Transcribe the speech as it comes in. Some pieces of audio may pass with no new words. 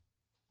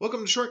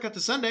Welcome to Shortcut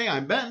to Sunday.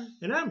 I'm Ben.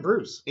 And I'm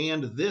Bruce.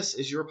 And this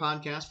is your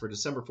podcast for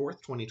December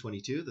 4th,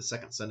 2022, the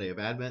second Sunday of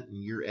Advent in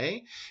Year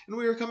A. And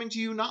we are coming to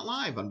you not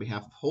live on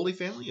behalf of Holy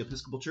Family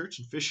Episcopal Church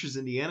in Fishers,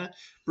 Indiana.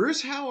 Bruce,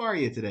 how are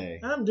you today?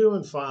 I'm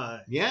doing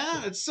fine.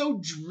 Yeah, it's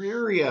so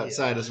dreary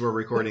outside as we're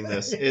recording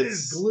this.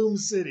 It's Gloom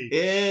City.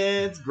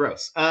 It's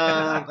gross.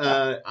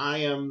 I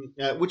am,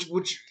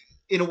 which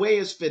in a way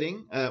is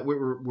fitting.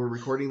 We're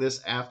recording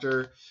this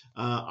after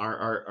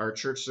our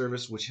church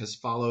service, which has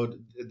followed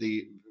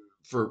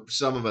for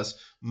some of us,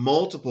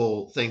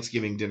 multiple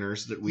Thanksgiving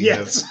dinners that we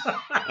have.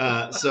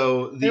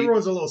 So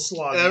everyone's a little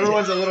sloggy.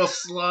 Everyone's a little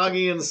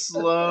sloggy and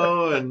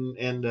slow,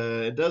 and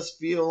it does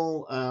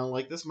feel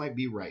like this might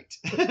be right.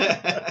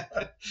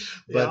 But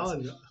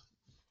and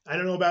I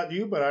don't know about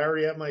you, but I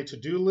already have my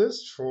to-do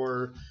list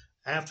for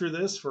after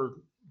this for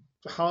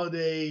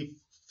holiday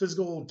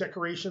physical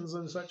decorations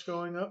and such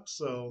going up.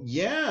 So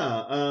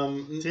yeah,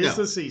 tis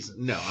the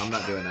season. No, I'm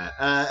not doing that.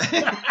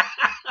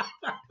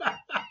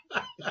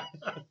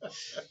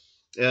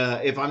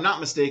 If I'm not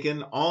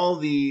mistaken, all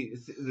the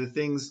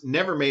things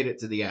never made it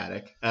to the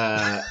attic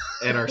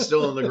and are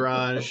still in the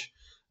garage.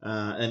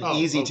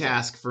 Easy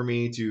task for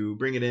me to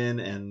bring it in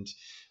and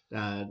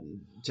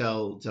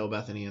tell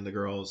Bethany and the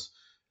girls,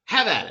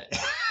 have at it.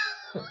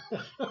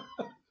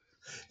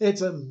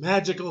 It's a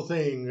magical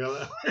thing. You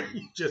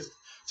just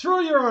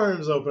throw your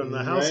arms open.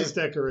 The house is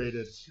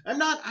decorated.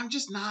 I'm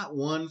just not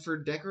one for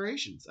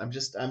decorations. I'm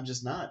just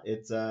not.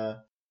 It's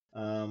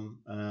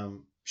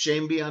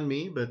shame be on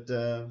me, but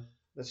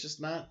that's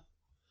just not.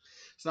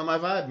 It's not my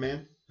vibe,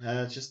 man.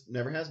 It just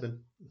never has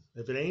been.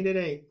 If it ain't, it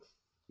ain't.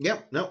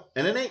 Yep. No,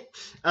 and it ain't.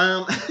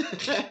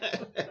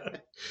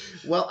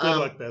 Well, good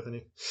luck,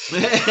 Bethany.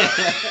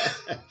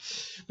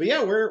 But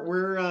yeah,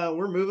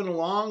 we're moving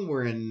along.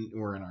 We're in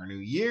our new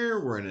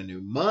year. We're in a new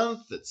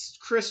month. It's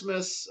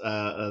Christmas.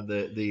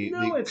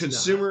 The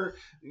consumer.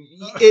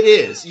 It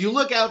is. You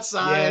look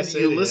outside. Yes,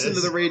 you listen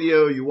to the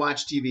radio. You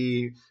watch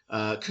TV.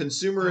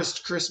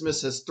 Consumerist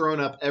Christmas has thrown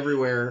up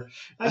everywhere.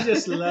 I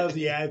just love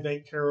the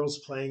Advent carols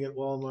playing at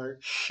Walmart.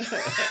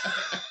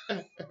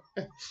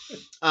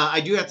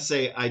 I do have to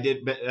say, I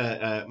did.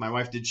 My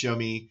wife did show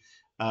me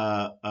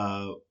what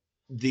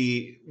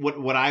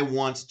I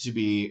want to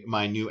be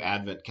my new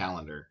Advent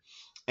calendar,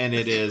 and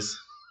it is.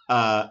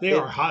 They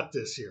are hot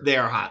this year. They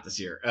are hot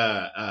this year.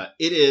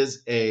 It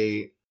is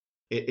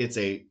it's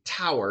a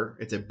tower.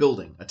 It's a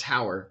building, a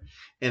tower,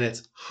 and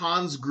it's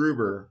Hans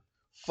Gruber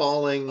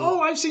falling.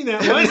 Oh, I've seen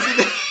that one.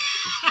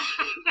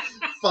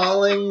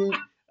 Falling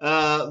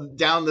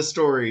down the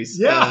stories,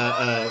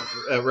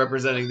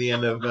 representing the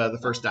end of the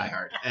first Die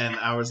Hard, and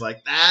I was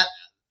like, that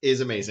is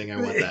amazing. I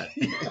want that.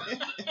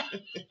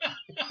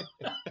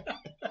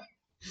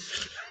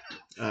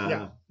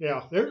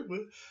 Yeah.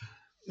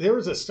 There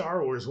was a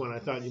Star Wars one I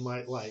thought you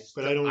might like,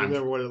 but I don't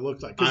remember what it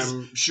looked like.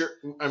 I'm sure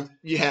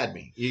you had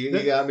me. You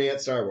got me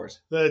at Star Wars.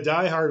 The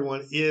Die Hard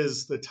one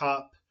is the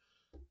top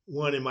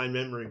one in my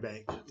memory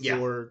bank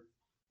for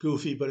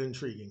goofy but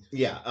intriguing.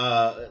 Yeah.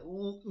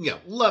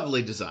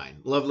 Lovely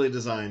design.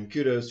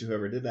 Kudos to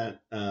whoever did that.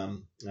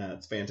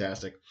 It's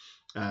fantastic.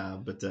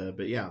 But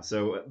yeah.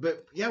 So,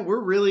 but yeah,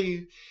 we're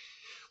really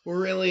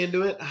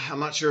into it. I'm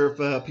not sure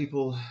if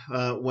people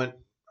went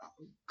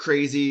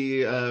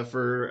crazy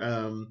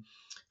for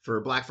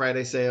Black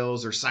Friday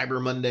sales or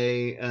Cyber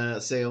Monday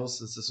sales,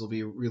 since this will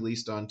be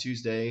released on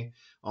Tuesday.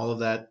 All of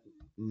that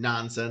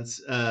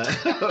nonsense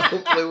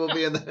hopefully will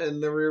be in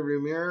the rearview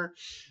mirror.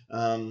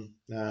 And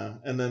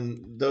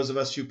then those of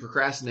us who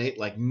procrastinate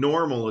like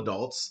normal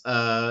adults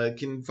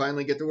can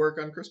finally get to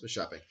work on Christmas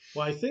shopping.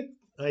 Well, I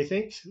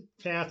think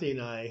Kathy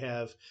and I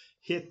have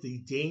hit the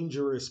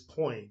dangerous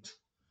point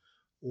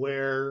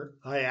where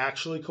I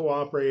actually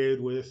cooperated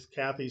with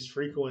Kathy's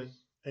frequent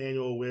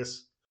annual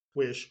wish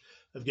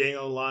of getting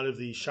a lot of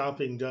the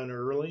shopping done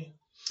early.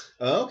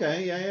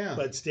 Okay, yeah.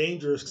 But it's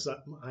dangerous because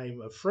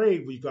I'm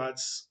afraid we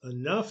got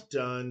enough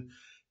done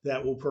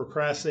that we'll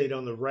procrastinate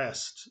on the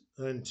rest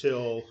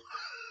until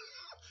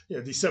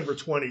December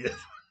 20th.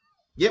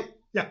 Yep.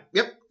 Yeah.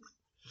 Yep.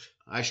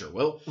 I sure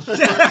will.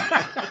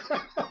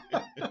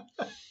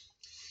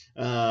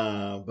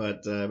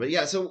 But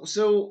yeah.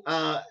 So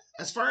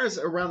as far as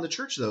around the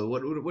church though,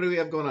 what do we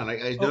have going on?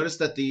 I noticed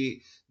that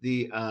the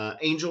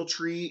angel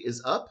tree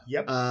is up.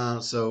 Yep.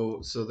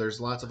 So there's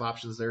lots of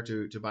options there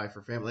to buy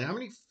for family. Do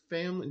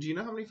you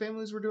know how many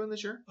families we're doing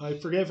this year? I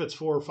forget if it's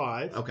 4 or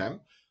 5. Okay.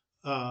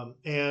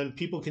 And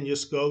people can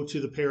just go to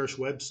the parish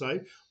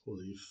website,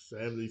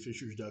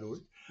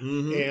 holyfamilyfishers.org,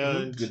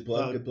 and good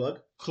plug.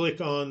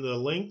 Click on the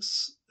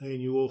links,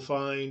 and you will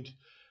find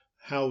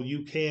how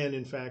you can,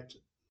 in fact,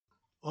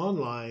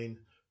 online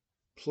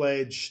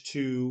pledge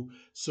to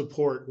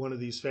support one of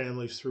these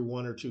families through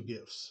 1 or 2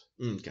 gifts.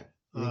 Okay.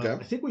 I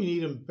think we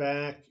need them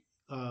back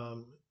a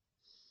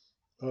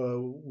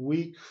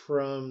week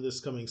from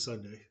this coming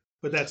Sunday.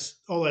 But that's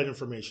all that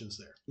information's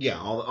there. Yeah,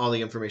 all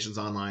the information's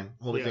online.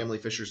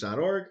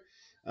 holyfamilyfishers.org.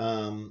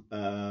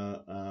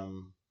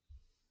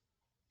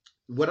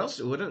 What else?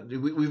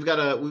 We've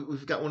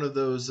got one of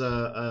those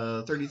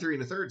 33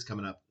 1/3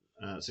 coming up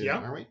soon, Yeah.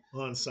 aren't we?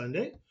 On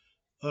Sunday.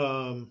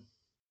 And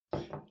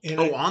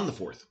on the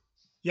 4th.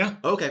 Yeah.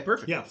 Okay,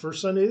 perfect. Yeah,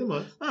 first Sunday of the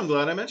month. I'm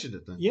glad I mentioned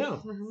it then. Yeah.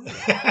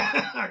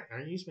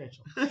 Aren't you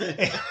special?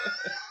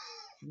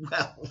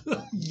 Well,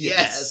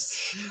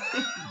 yes.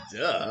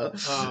 Duh.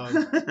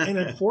 And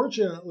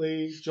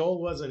unfortunately,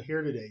 Joel wasn't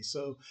here today,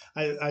 so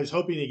I was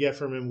hoping to get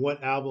from him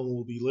what album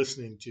we'll be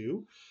listening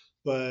to.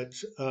 But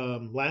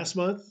last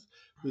month,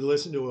 we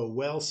listened to a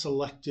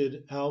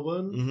well-selected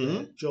album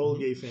that Joel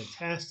gave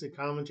fantastic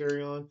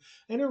commentary on,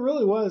 and it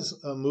really was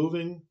a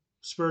moving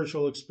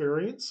spiritual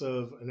experience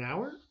of an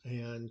hour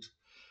and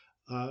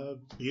a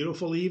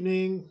beautiful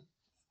evening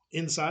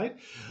inside.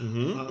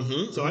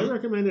 So I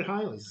recommend it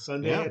highly.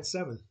 Sunday at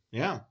 7.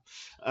 Yeah.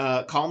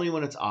 Call me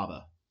when it's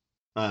ABBA.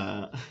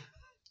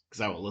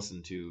 Because I will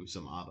listen to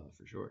some ABBA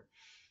for sure.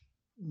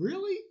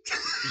 Really?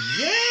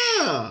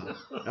 Yeah.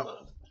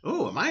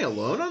 Oh, am I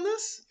alone on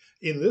this?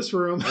 In this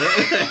room.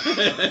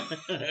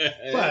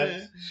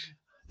 But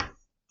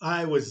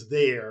I was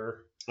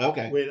there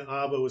when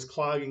ABBA was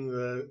clogging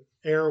the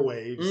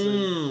airwaves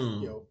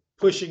and,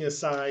 pushing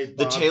aside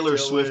the Bob Taylor Dylan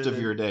Swift of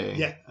your day.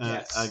 Yeah,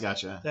 yes. I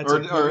gotcha. That's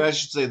or I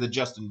should say the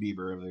Justin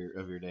Bieber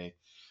of your day.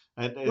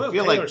 I feel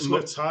Taylor like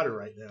Swift's hotter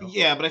right now.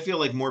 Yeah, but I feel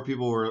like more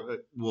people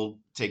will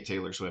take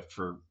Taylor Swift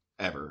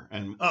forever,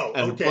 and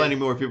plenty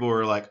more people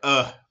were like,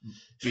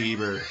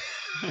 Bieber.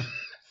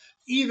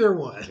 Either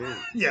one,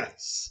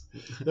 yes.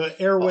 The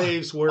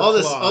airwaves were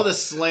all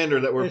this slander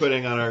that we're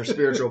putting on our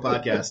spiritual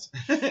podcast.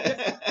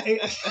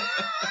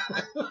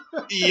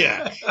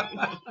 Yeah.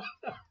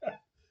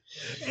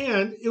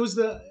 And it was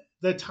the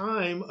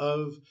time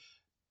of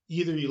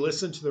either you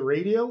listened to the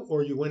radio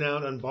or you went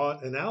out and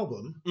bought an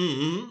album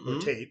or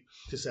tape,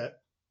 cassette.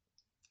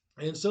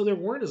 And so there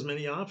weren't as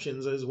many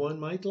options as one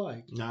might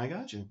like. No, I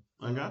got you.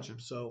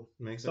 So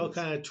makes felt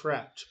sense. kind of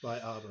trapped by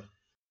ABBA.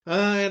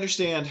 I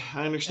understand.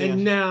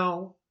 And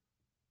now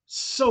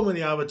so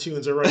many ABBA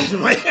tunes are running through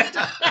my head.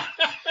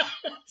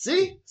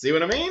 See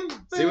what I mean?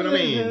 See what I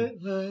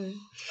mean?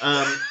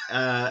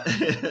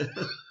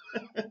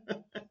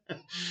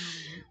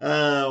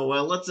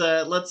 Well, let's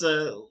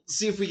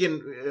see if we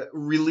can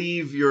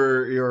relieve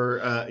your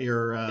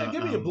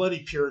give me a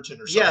bloody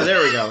Puritan or something. Yeah,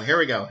 there we go.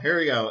 Here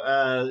we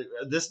go.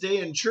 This day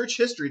in church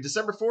history,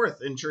 December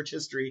 4th in church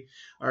history,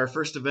 our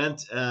first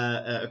event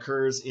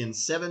occurs in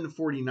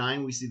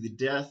 749. We see the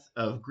death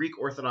of Greek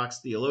Orthodox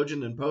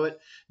theologian and poet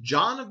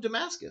John of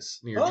Damascus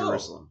near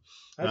Jerusalem.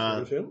 I've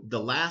heard of him. The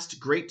last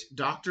great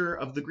doctor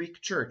of the Greek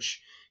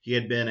church. He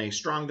had been a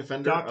strong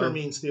defender. Doctor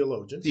means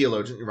theologian.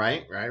 Theologian,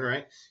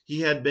 right.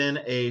 He had been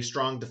a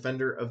strong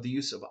defender of the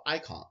use of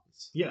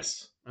icons.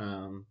 Yes.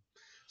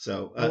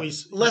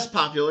 Less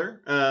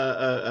popular.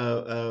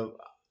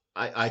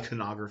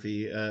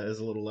 Iconography is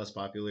a little less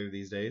popular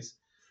these days.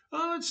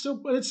 It's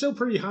still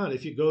pretty hot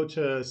if you go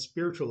to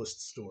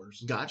spiritualist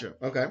stores. Gotcha.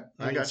 Okay,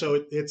 I gotcha.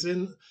 So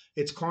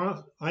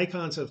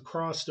icons have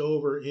crossed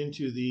over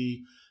into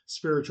the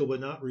spiritual but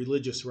not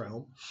religious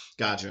realm.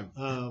 Gotcha.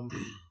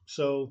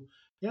 So.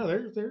 Yeah,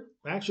 they're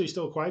actually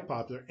still quite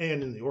popular,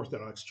 and in the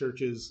Orthodox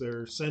churches,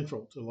 they're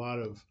central to a lot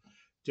of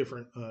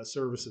different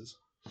services.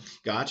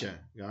 Gotcha.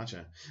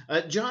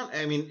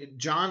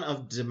 John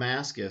of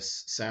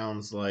Damascus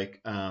sounds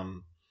like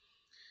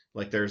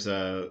there's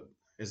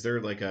is there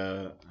like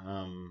a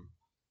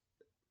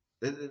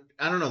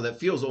I don't know, that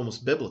feels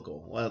almost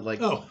biblical,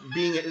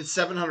 being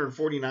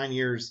 749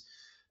 years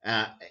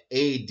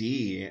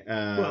A.D.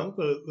 Well,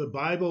 the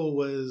Bible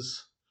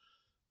was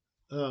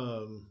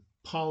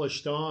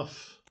polished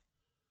off,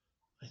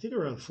 I think,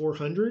 around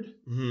 400.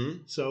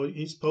 So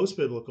he's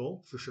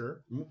post-biblical for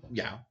sure.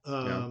 Yeah.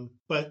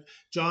 But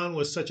John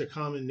was such a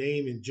common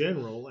name in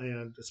general,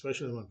 and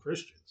especially among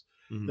Christians,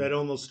 that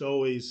almost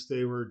always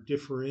they were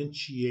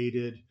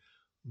differentiated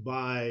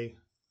by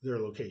their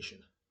location.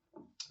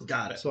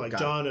 Got it. So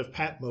John of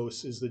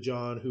Patmos is the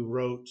John who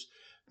wrote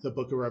the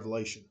book of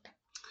Revelation.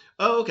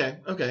 Oh, okay.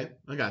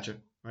 I gotcha.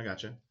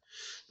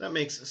 That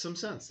makes some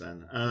sense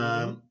then.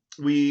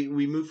 We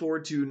move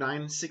forward to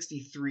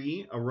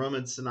 963. A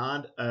Roman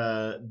synod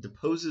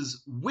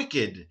deposes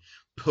wicked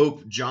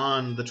Pope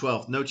John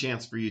XII. No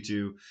chance for you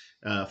to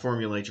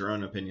formulate your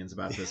own opinions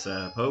about this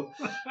Pope.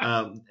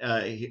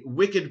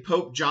 Wicked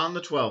Pope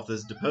John XII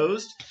is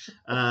deposed.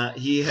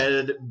 He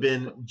had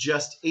been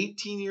just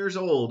 18 years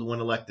old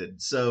when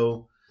elected.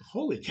 So,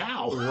 holy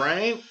cow!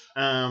 Right?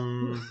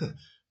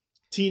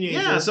 Teenager.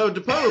 Yeah, so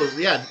depose.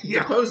 Yeah,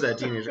 depose that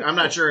teenager. I'm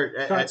not sure.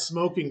 Caught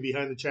smoking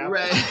behind the chapel.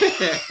 Right.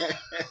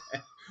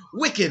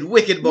 wicked boy.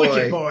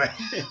 Wicked boy.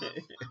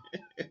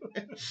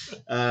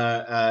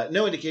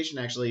 No indication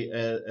actually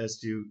as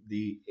to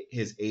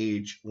his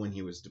age when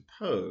he was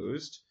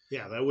deposed.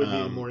 Yeah, that would be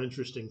a more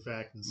interesting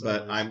fact.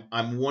 But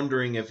I'm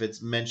wondering if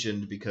it's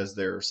mentioned because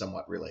they're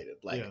somewhat related.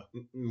 Like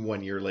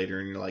 1 year later,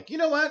 and you're like, you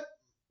know what?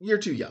 You're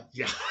too young.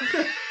 Yeah.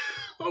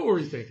 What were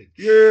we thinking?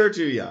 You're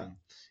too young.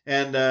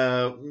 And,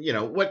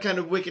 what kind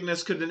of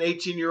wickedness could an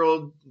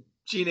 18-year-old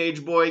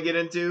teenage boy get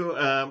into?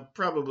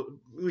 Probably.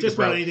 We could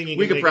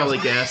probably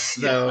guess,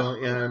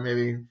 though.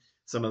 Maybe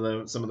some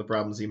of the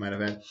problems he might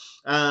have had.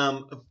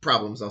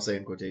 Problems, I'll say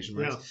in quotation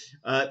marks.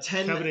 Yeah.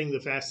 10 Coveting the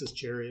fastest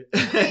chariot.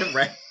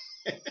 right.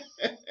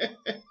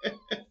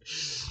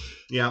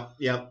 Yeah.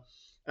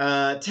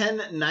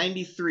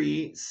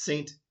 1093,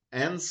 Saint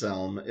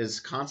Anselm is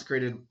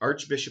consecrated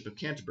Archbishop of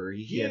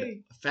Canterbury. He had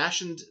Yay.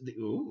 fashioned the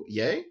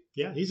yay.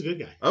 Yeah, he's a good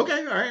guy.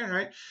 Okay, all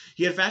right.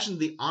 He had fashioned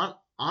the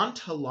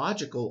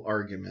ontological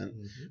argument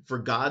for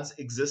God's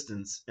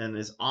existence and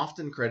is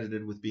often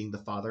credited with being the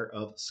father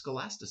of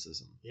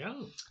scholasticism. Yeah.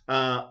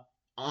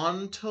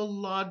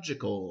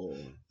 Ontological.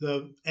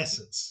 The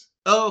essence.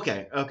 Oh,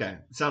 okay.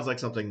 Sounds like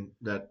something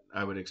that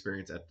I would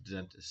experience at the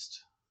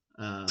dentist.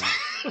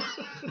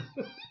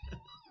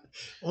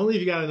 Only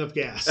if you got enough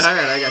gas. All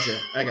right, I got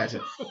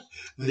you.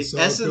 The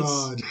essence.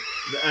 God.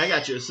 I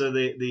got you. So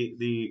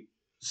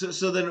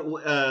so then,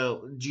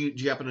 do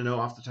you happen to know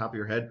off the top of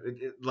your head,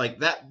 like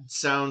that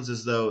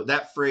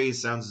phrase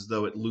sounds as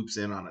though it loops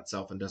in on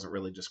itself and doesn't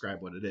really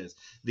describe what it is.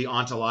 The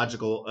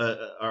ontological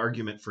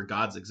argument for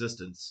God's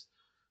existence.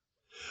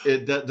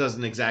 It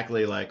doesn't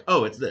exactly like,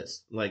 oh, it's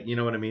this. Like, you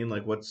know what I mean?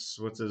 Like, what's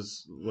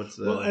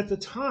Well, at the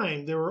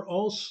time, there were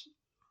also.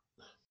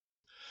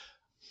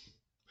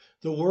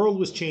 The world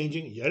was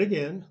changing yet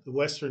again, the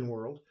Western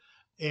world.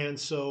 And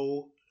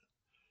so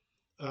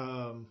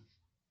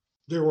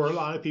there were a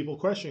lot of people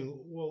questioning,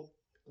 well,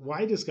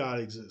 why does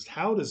God exist?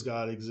 How does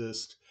God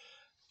exist?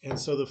 And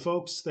so the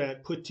folks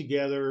that put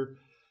together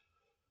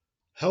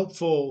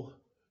helpful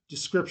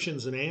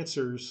descriptions and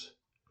answers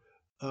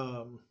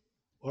are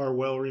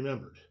well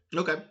remembered.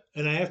 Okay.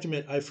 And I have to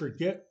admit, I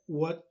forget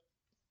what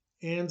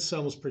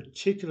Anselm's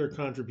particular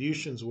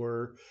contributions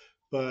were,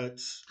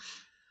 but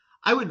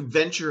I would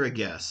venture a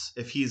guess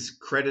if he's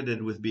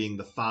credited with being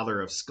the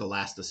father of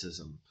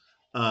scholasticism.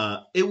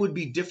 It would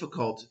be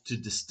difficult to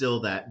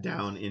distill that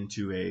down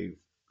into a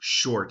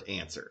short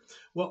answer.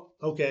 Well,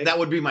 okay. That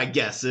would be my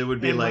guess. It would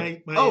be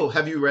and oh,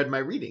 have you read my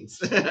readings?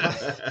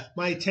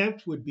 my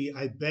attempt would be,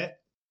 I bet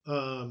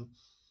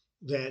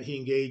that he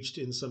engaged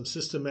in some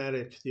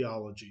systematic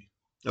theology.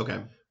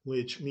 Okay.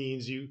 Which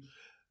means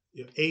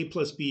A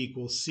plus B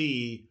equals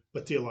C,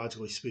 but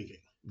theologically speaking.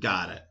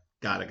 Got it.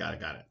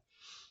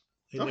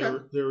 And okay.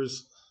 there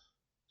was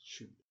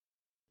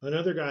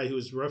another guy who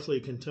was roughly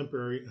a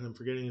contemporary, and I'm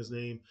forgetting his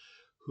name,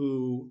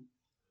 who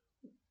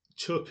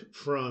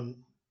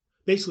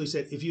basically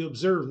said, if you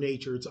observe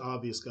nature, it's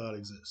obvious God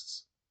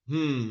exists.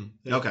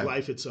 Okay.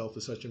 Life itself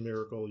is such a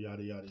miracle,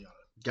 yada, yada, yada.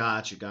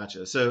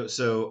 Gotcha.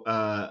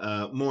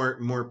 So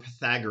more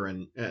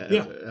Pythagorean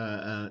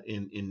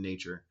in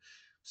nature.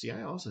 See,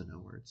 I also know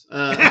words.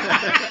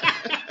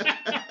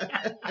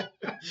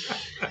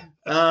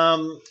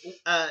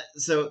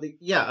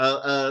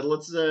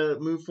 Let's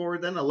move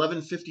forward then.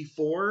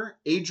 1154,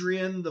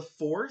 Adrian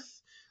IV.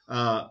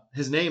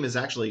 His name is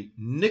actually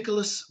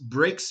Nicholas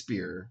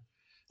Breakspear.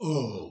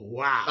 Oh,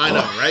 wow. I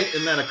know, right?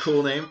 Isn't that a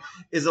cool name?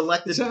 Is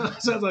elected.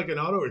 Sounds like an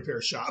auto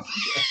repair shop.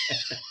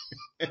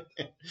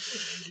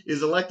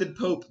 Is elected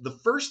Pope, the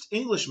first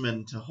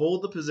Englishman to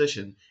hold the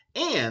position,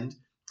 and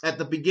at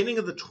the beginning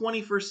of the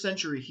 21st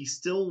century, he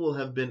still will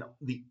have been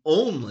the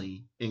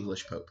only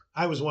English Pope.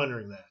 I was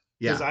wondering that.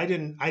 Yeah. Because I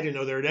didn't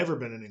know there had ever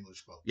been an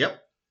English Pope.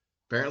 Yep.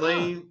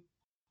 Apparently,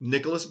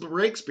 Nicholas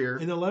Breakspear.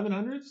 In the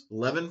 1100s?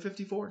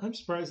 1154. I'm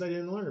surprised I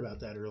didn't learn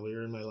about that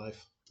earlier in my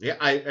life. Yeah,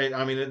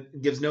 I mean,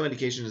 it gives no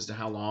indication as to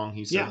how long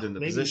he served in the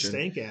position.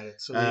 Maybe stank at it.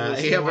 So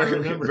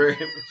very,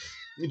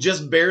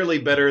 just barely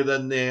better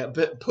than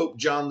the Pope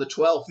John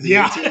XII, the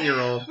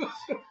 18-year-old.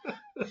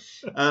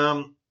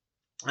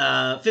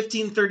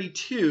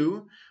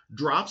 1532,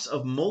 drops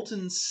of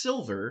molten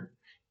silver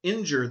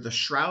injure the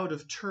Shroud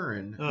of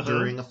Turin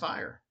during a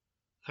fire.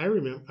 I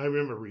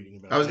remember reading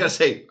about it. I was going to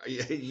say,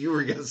 you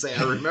were going to say,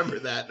 I remember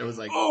that. I was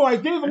like, oh, I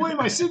gave away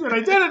my secret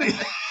identity.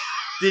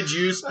 Did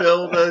you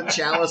spill the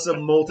chalice of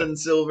molten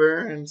silver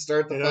and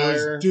start the fire? I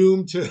was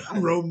doomed to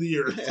roam the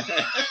earth.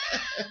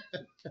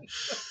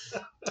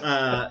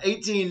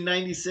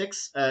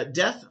 1896,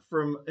 death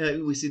from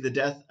we see the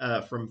death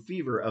from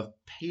fever of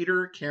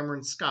Pater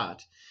Cameron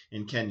Scott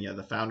in Kenya,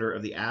 the founder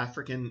of the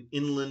African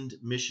Inland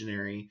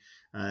Missionary,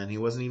 and he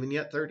wasn't even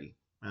yet 30.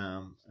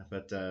 So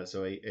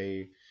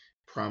a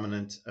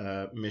prominent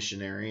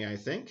missionary, I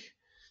think.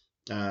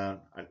 I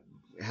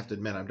have to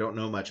admit, I don't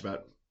know much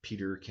about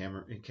Peter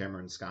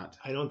Cameron Scott.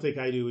 I don't think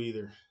I do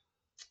either.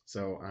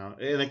 So,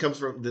 and it comes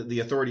from the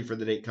authority for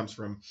the date comes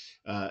from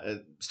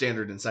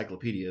Standard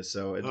Encyclopedia,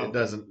 so it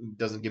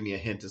doesn't give me a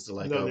hint as to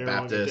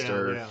Baptist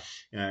or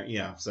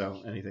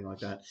so anything like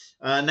that.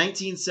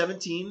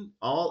 1917,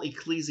 all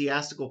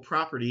ecclesiastical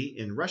property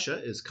in Russia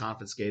is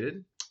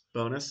confiscated.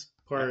 Bonus.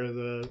 Part of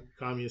the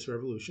Communist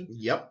Revolution.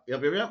 Yep.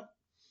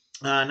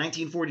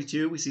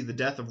 1942, we see the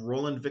death of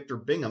Roland Victor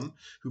Bingham,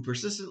 who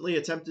persistently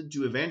attempted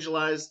to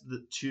evangelize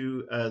the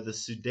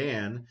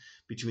Sudan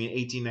between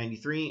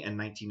 1893 and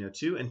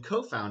 1902 and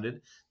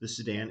co-founded the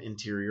Sudan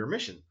Interior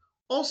Mission.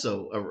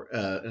 Also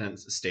a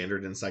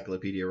Standard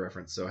Encyclopedia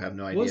reference, so I have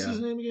no idea. What's his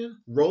name again?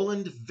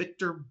 Roland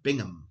Victor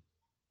Bingham.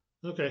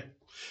 Okay.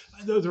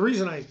 The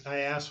reason I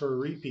asked for a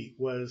repeat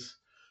was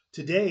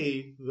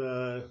today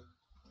the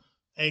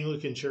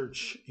Anglican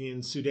Church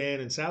in Sudan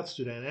and South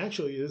Sudan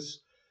actually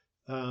is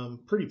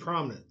pretty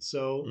prominent.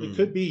 So it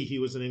could be he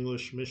was an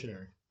English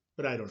missionary,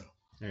 but I don't know.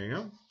 There you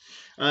go.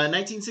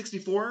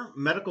 1964,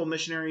 medical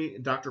missionary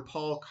Dr.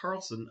 Paul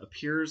Carlson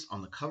appears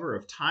on the cover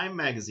of Time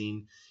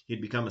magazine. He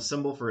had become a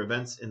symbol for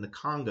events in the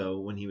Congo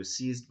when he was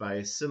seized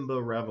by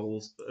Simba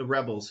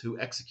rebels who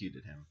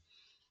executed him.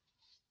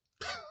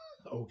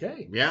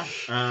 Okay. Yeah.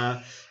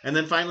 And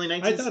then finally,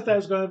 I thought that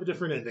was going to have a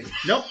different ending.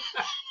 Nope.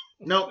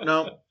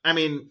 I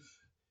mean,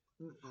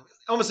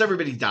 almost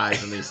everybody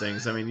dies in these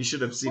things. I mean, you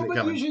should have seen it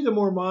coming. Usually the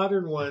more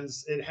modern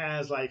ones, it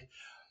has like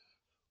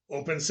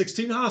open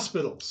 16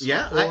 hospitals.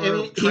 Yeah, I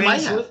mean, he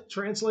might have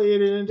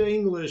translated into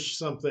English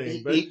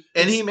something.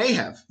 He may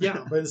have.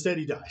 Yeah, but instead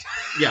he died.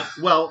 Yeah,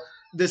 well,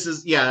 this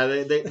is,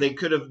 they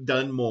could have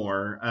done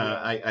more,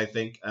 I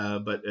think,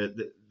 but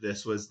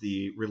this was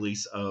the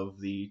release of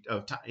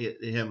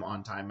him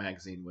on Time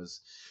magazine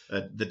was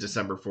the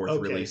December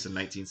 4th release in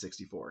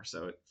 1964,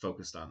 so it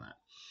focused on that.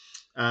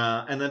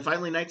 And then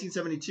finally,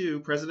 1972,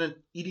 President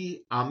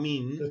Idi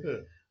Amin.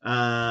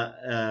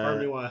 Pardon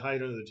me while I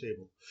hide under the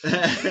table.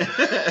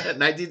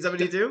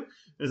 1972?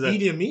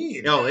 Idi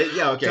Amin. Oh,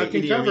 yeah, okay.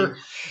 Idi Amin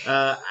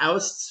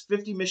ousts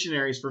 50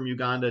 missionaries from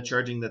Uganda,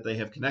 charging that they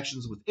have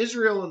connections with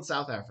Israel and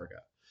South Africa.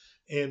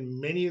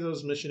 And many of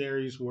those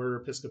missionaries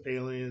were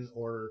Episcopalian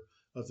or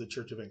of the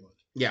Church of England.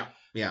 Yeah.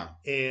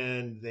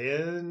 And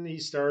then he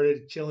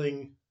started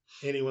killing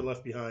anyone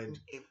left behind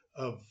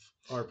of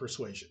our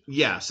persuasion.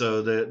 Yeah,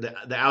 so the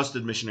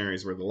ousted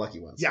missionaries were the lucky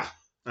ones. Yeah.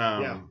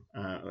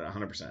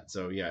 100%.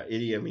 So yeah,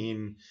 Idi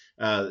Amin,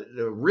 a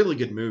really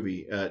good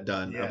movie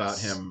done about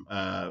him.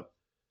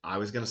 I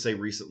was gonna say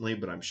recently,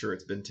 but I'm sure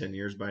it's been 10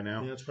 years by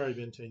now. Yeah, it's probably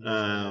been 10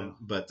 years.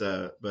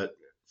 But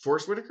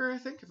Forrest Whitaker, I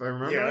think, if I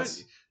remember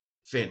right,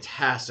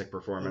 fantastic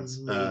performance.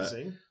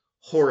 Amazing.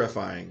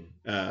 Horrifying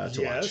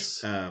to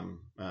watch.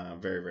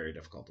 Very, very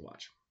difficult to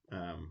watch.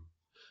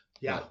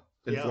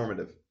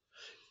 Informative.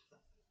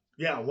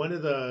 Yeah, one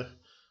of the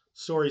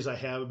stories I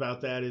have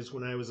about that is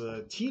when I was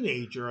a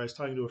teenager, I was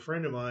talking to a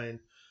friend of mine,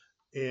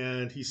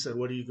 and he said,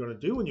 "What are you going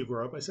to do when you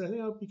grow up?" I said, "I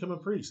think I'll become a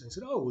priest." I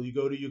said, "Oh, will you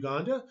go to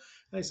Uganda?"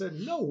 And I said,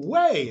 "No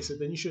way." I said,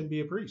 "Then you shouldn't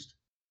be a priest."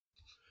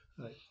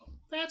 Like,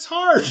 that's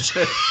hard.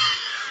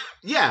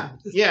 Yeah.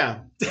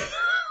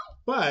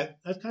 But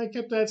I've kind of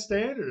kept that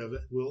standard of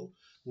it.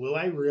 Will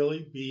I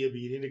really be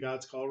obedient to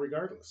God's call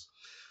regardless?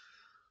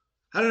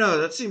 I don't know.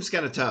 That seems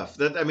kind of tough.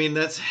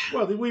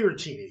 Well, we were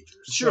teenagers.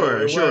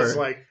 Sure. Was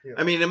like,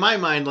 I mean, in my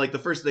mind, like the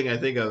first thing I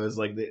think of is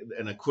like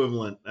an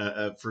equivalent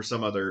for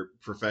some other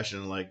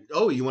profession. Like,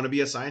 oh, you want to be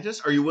a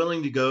scientist? Are you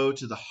willing to go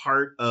to the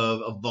heart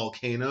of a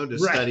volcano to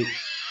study?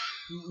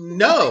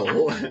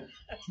 No.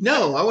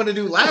 I want to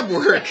do lab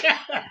work.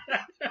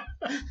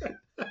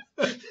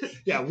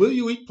 Yeah, will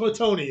you eat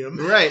plutonium?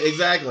 Right,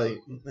 exactly.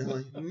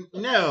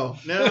 No.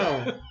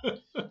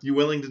 You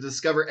willing to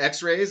discover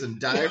X-rays and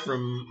die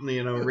from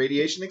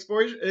radiation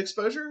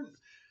exposure?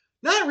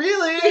 Not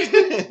really.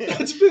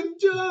 That's been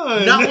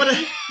done. Not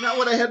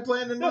what I had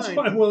planned in mind. That's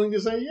why I'm willing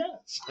to say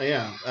yes.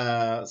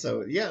 Yeah.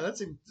 So yeah, that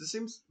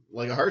seems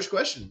like a harsh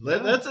question. Yeah.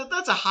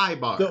 That's a high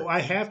bar. Though I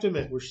have to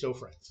admit, we're still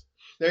friends.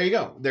 There you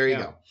go. That's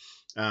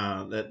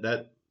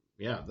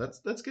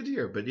good to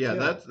hear. But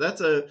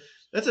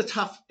that's a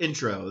tough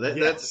intro.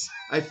 That's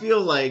I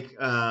feel like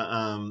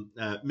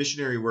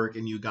missionary work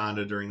in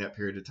Uganda during that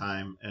period of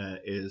time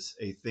is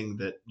a thing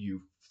that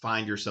you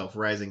find yourself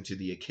rising to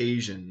the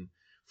occasion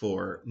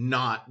for,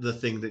 not the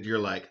thing that you're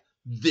like,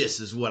 this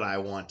is what I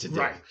want to do.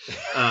 Right.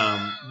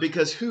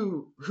 Because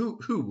who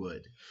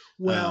would?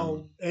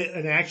 Well,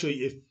 and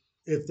actually,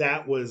 if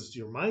that was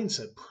your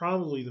mindset,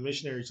 probably the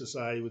Missionary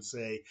Society would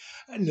say,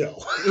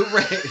 no.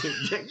 Right.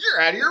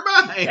 You're out of your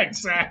mind.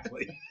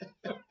 Exactly.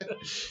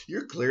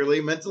 You're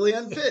clearly mentally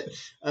unfit.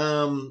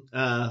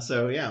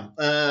 So yeah.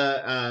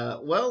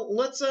 Well,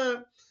 let's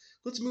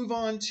move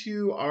on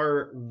to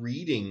our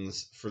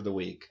readings for the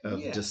week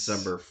of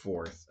December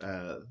 4th.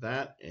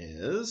 That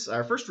is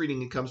our first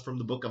reading. It comes from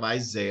the book of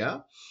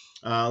Isaiah.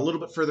 A little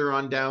bit further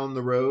on down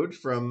the road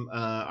from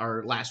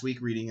our last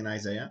week reading in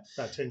Isaiah.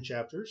 About 10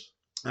 chapters.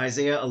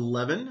 Isaiah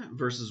 11,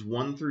 verses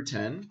 1 through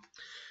 10.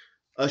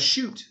 A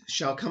shoot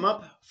shall come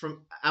up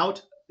from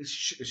out...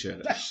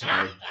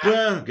 Sorry.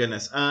 Oh,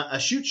 goodness. A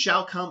shoot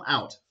shall come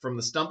out from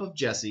the stump of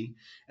Jesse,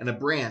 and a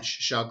branch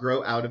shall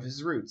grow out of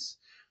his roots.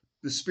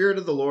 The Spirit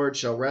of the Lord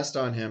shall rest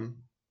on him,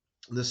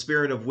 the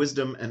Spirit of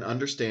wisdom and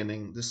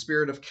understanding, the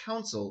Spirit of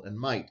counsel and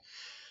might,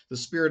 the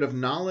Spirit of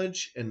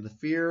knowledge and the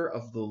fear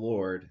of the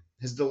Lord.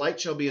 His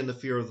delight shall be in the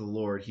fear of the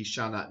Lord. He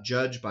shall not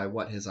judge by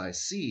what his eyes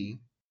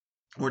see,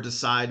 or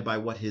decide by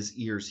what his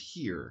ears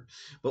hear.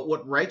 But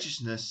what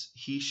righteousness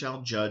he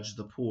shall judge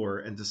the poor,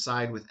 and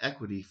decide with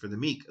equity for the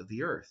meek of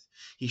the earth.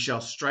 He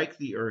shall strike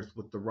the earth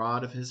with the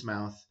rod of his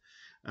mouth,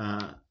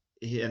 and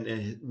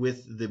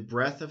with the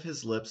breath of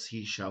his lips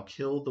he shall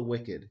kill the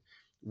wicked.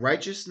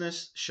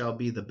 Righteousness shall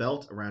be the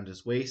belt around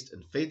his waist,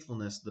 and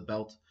faithfulness the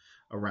belt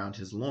around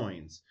his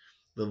loins.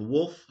 The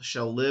wolf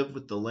shall live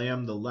with the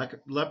lamb, the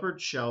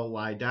leopard shall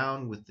lie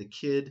down with the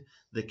kid,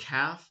 the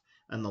calf,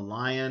 and the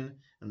lion,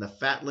 and the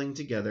fatling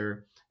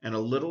together, and a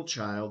little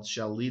child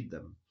shall lead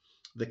them.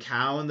 The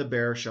cow and the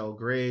bear shall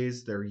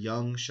graze, their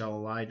young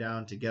shall lie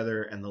down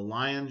together, and the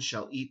lion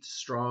shall eat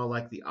straw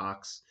like the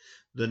ox.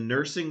 The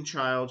nursing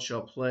child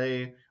shall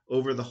play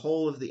over the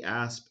hole of the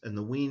asp, and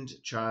the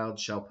weaned child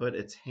shall put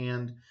its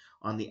hand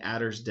on the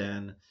adder's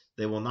den.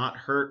 They will not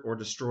hurt or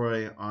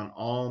destroy on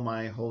all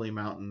my holy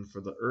mountain,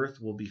 for the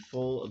earth will be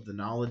full of the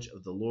knowledge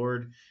of the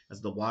Lord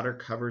as the water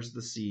covers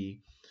the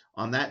sea.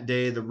 On that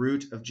day the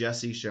root of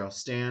Jesse shall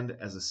stand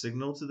as a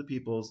signal to the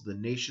peoples. The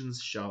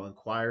nations shall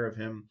inquire of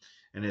him,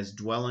 and his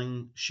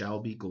dwelling shall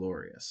be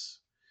glorious.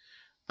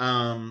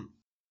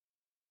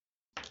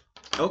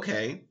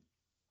 Okay.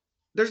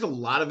 There's a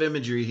lot of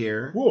imagery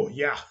here. Whoa,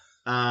 yeah.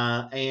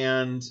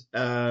 And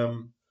a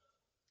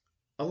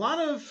lot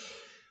of,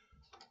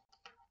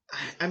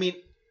 I mean,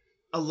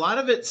 a lot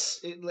of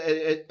it's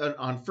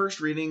on first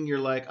reading, you're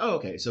like, oh,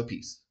 okay, so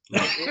peace.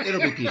 Like,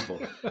 it'll be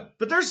peaceful.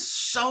 But there's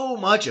so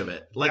much of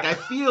it. Like, I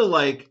feel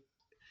like,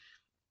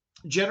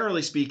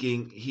 generally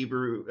speaking,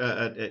 Hebrew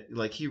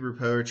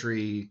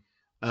poetry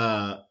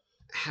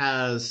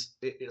has,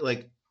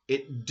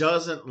 it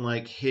doesn't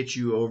like hit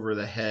you over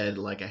the head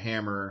like a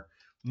hammer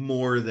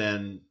more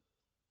than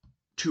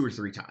 2 or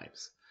 3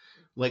 times.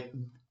 Like,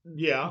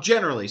 yeah,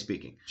 generally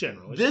speaking.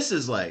 This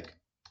is like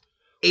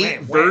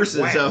 8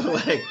 verses of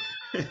like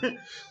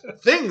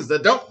things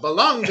that don't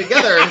belong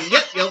together, and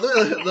yet they'll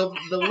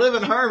live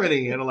in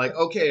harmony. And I'm like,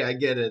 okay, I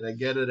get it.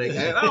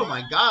 Oh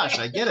my gosh,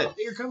 I get it.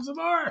 Here comes the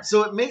bar.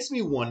 So it makes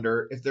me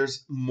wonder if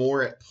there's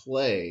more at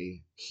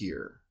play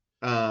here.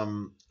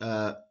 At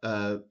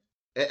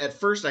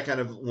first, I kind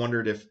of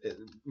wondered if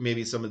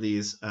maybe some of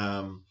these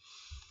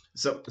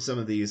some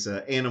of these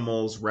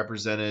animals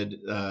represented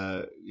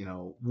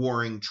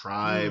warring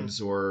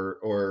tribes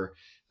or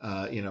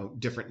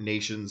different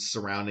nations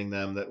surrounding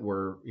them that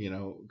were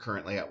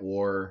currently at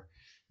war.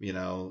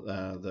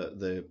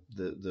 The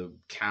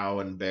cow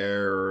and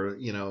bear,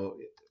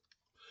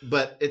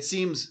 but it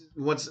seems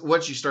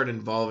once you start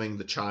involving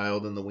the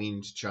child and the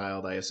weaned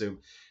child, I assume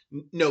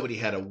nobody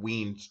had a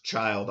weaned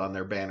child on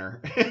their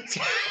banner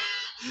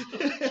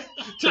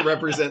to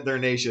represent their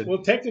nation.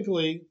 Well,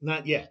 technically,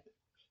 not yet.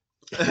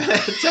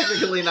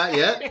 Technically not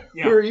yet.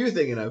 Yeah. Who are you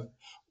thinking of?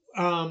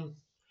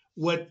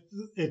 What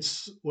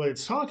it's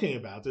talking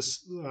about,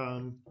 this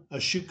a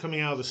shoot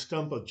coming out of the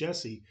stump of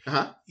Jesse,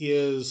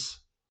 is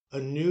a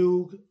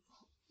new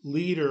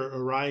leader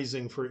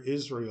arising for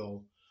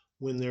Israel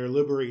when they're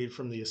liberated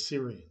from the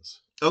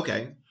Assyrians.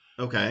 Okay.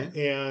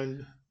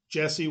 And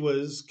Jesse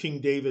was King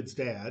David's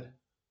dad.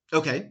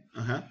 Okay.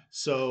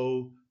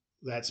 So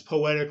that's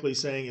poetically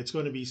saying it's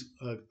going to be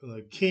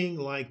a king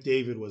like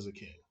David was a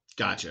king.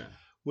 Gotcha.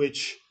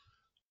 Which,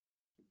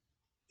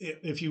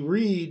 if you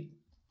read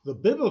the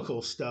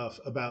biblical stuff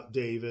about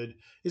David,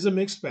 is a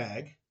mixed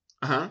bag.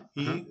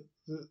 The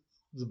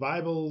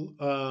Bible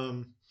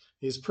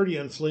is pretty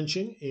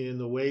unflinching in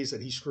the ways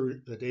that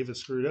David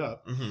screwed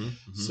up.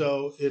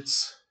 So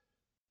it's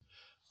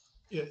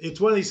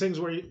one of these things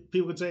where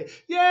people could say,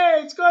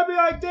 "Yay, it's going to be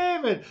like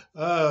David."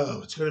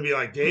 Oh, it's going to be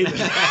like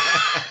David.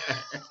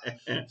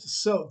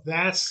 So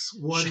that's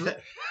one.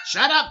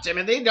 Shut up,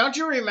 Timothy! Don't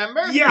you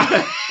remember?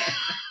 Yeah.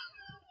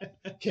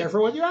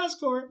 Careful what you ask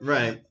for.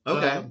 Right.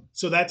 Okay.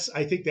 So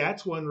I think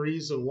that's one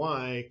reason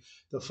why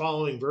the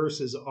following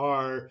verses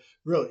are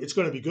really, it's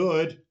going to be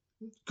good.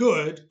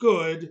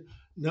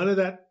 None of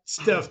that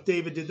stuff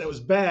David did that was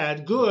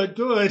bad. Good.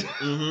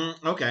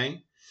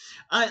 Okay.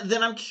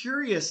 Then I'm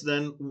curious.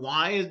 Then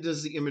why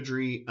does the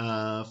imagery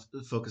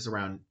focus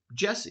around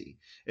Jesse?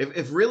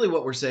 If really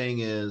what we're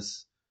saying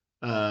is,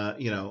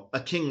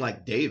 a king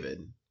like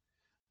David.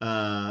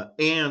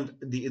 And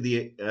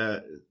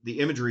the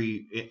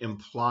imagery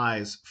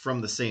implies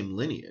from the same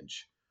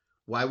lineage.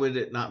 Why would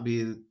it not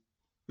be,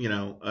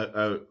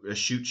 a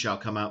shoot shall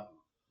come out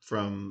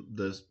from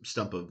the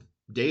stump of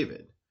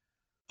David?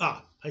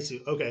 I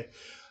see. Okay.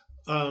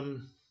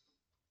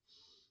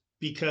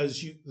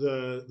 Because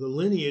the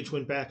lineage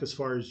went back as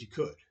far as you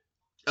could.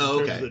 In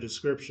terms of the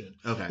description.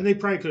 Okay. And they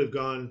probably could have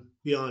gone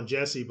beyond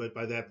Jesse, but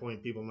by that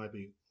point people might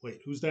be, wait,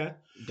 who's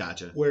that?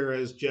 Gotcha.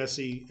 Whereas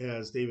Jesse,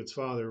 as David's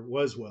father,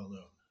 was well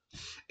known.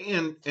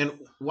 And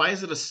why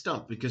is it a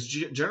stump? Because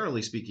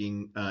generally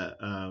speaking,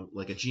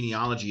 like a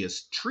genealogy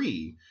is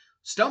tree.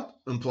 Stump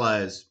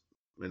implies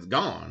it's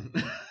gone.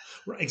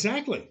 Right,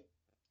 exactly.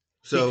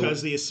 So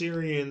because the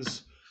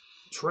Assyrians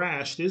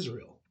trashed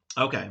Israel.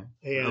 Okay.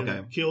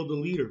 And killed the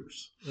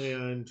leaders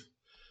and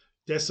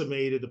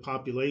decimated the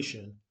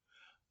population.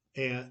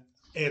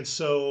 And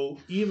so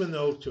even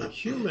though to a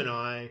human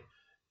eye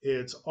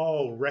it's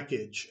all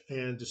wreckage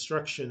and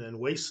destruction and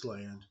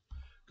wasteland,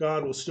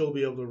 God will still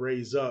be able to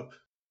raise up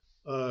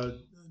a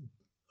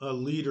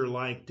leader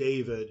like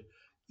David,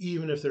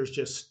 even if there's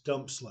just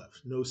stumps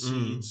left, no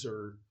seeds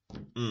or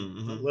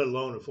let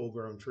alone a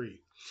full-grown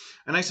tree.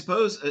 And I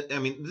suppose,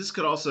 this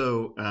could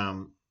also,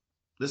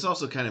 this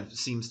also kind of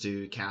seems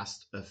to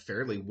cast a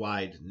fairly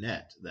wide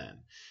net then.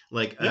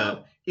 Like, Yeah.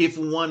 if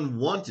one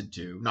wanted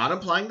to, not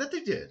implying that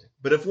they did,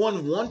 but if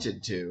one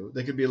wanted to,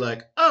 they could be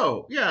like,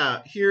 oh,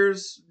 yeah,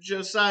 here's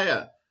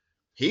Josiah.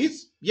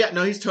 He's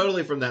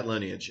totally from that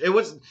lineage. It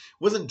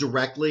wasn't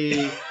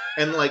directly,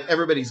 and like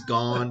everybody's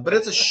gone, but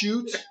it's a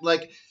shoot.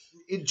 Like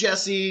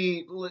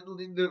Jesse,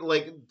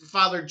 like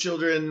fathered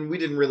children. We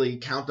didn't really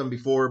count them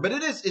before, but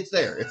it's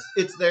there.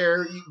 It's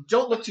there. You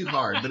don't look too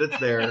hard, but it's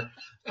there.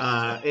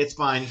 It's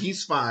fine.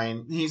 He's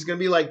fine. He's gonna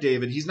be like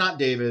David. He's not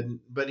David,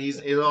 but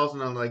he's also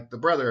not like the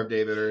brother of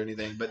David or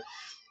anything. But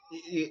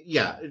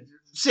yeah,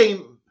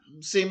 same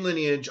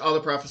lineage. All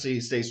the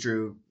prophecy stays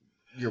true.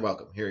 You're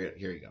welcome. Here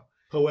you go.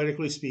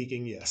 Poetically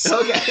speaking, yes.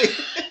 Okay.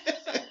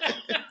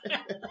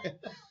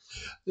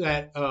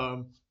 That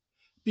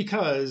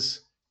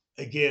because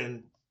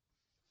again,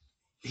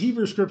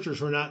 Hebrew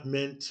scriptures were not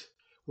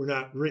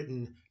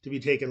written to be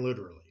taken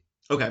literally.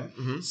 Okay.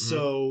 Mm-hmm,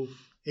 so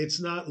it's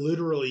not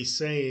literally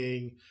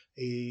saying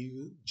a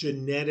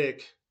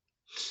genetic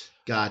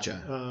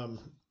gotcha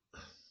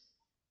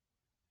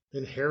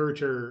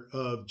inheritor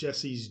of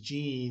Jesse's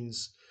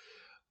genes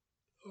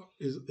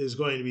is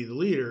going to be the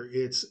leader.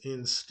 It's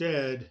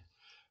instead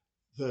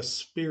the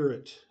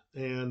spirit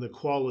and the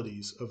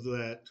qualities of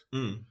that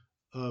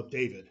of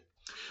David.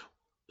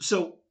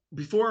 So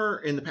before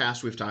in the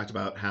past, we've talked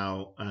about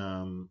how,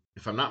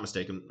 if I'm not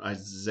mistaken,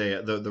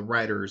 Isaiah, the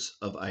writers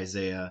of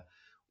Isaiah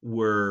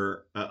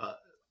were,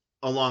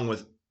 along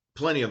with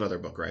plenty of other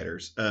book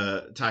writers,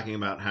 talking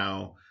about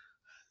how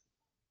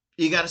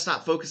you got to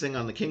stop focusing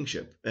on the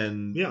kingship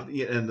and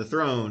the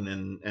throne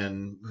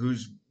and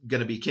who's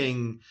going to be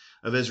king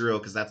of Israel,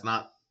 because that's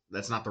not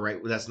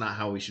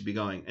how we should be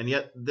going. And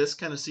yet this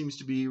kind of seems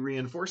to be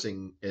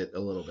reinforcing it a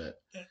little bit.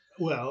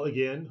 Well,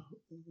 again,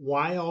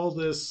 why all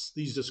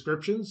these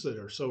descriptions that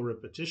are so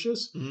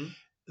repetitious? Mm-hmm.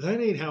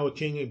 That ain't how a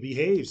king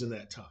behaves in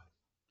that time.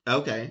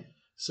 Okay.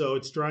 So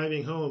it's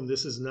driving home.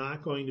 This is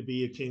not going to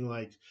be a king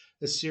like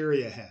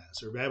Assyria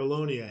has or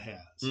Babylonia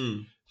has.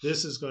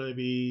 This is going to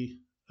be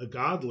a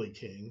godly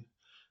king.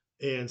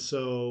 And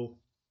so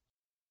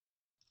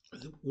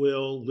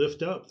will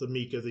lift up the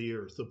meek of the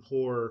earth, the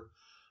poor,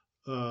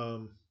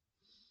 shall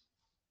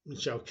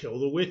kill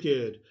the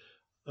wicked.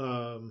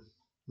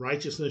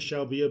 Righteousness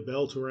shall be a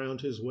belt around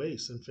his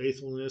waist, and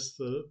faithfulness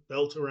the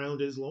belt around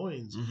his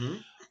loins.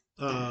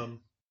 Mm-hmm.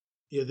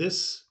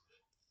 This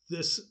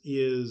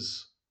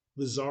is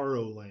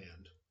bizarro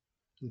land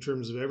in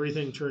terms of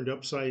everything turned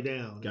upside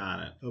down.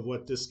 Got it. Of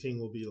what this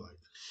king will be like.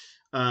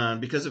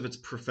 Because of its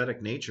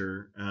prophetic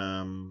nature,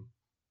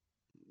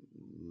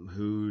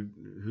 who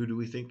do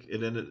we think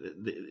it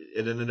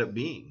ended up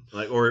being?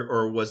 Like,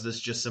 or was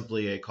this just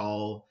simply a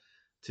call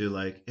to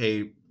like,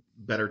 hey,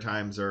 better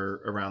times are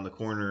around the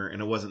corner,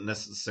 and it wasn't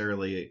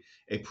necessarily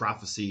a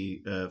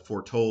prophecy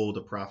foretold,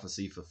 a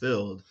prophecy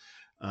fulfilled,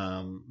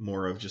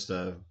 more of just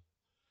a...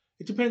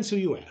 It depends who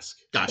you ask.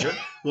 Gotcha.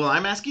 Well,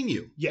 I'm asking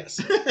you. Yes.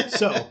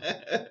 So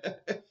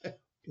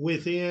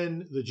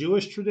within the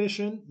Jewish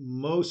tradition,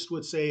 most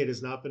would say it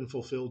has not been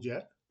fulfilled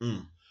yet.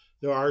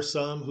 There are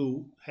some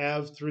who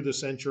have, through the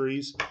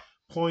centuries,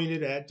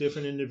 pointed at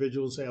different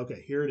individuals and say,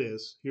 okay, here it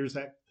is. Here's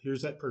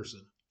that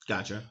person.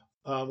 Gotcha.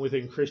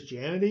 Within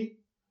Christianity,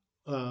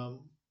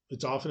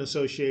 it's often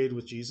associated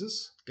with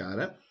Jesus. Got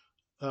it.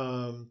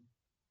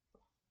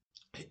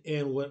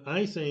 And what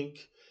I think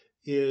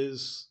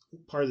is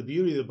part of the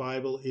beauty of the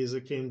Bible is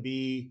it can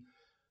be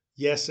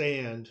yes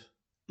and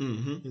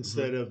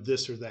instead of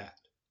this or that.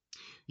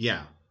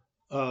 Yeah.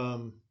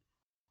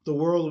 The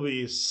world would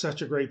be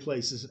such a great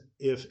place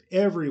if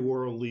every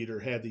world leader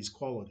had these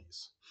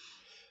qualities.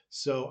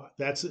 So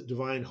that's a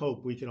divine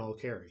hope we can all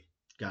carry.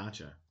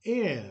 Gotcha.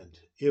 And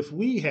if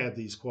we had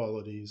these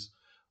qualities,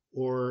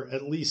 or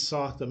at least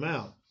sought them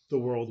out, the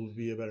world would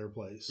be a better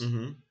place.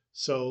 Mm-hmm.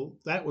 So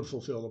that would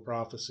fulfill the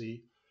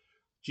prophecy.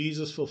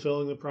 Jesus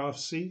fulfilling the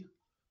prophecy,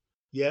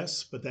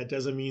 yes, but that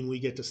doesn't mean we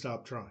get to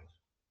stop trying.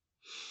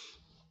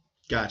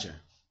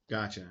 Gotcha.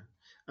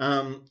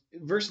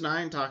 Verse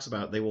 9 talks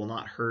about they will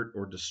not hurt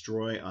or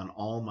destroy on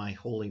all my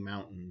holy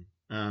mountain.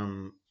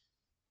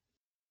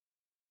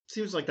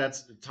 Seems like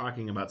that's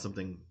talking about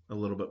something a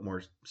little bit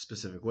more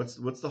specific.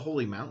 What's the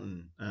holy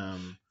mountain?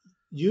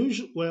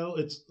 Usually, well,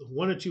 it's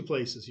one of two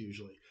places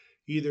usually,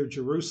 either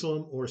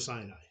Jerusalem or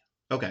Sinai.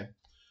 Okay.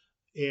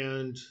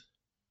 And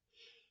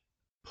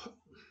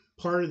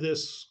part of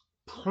this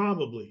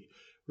probably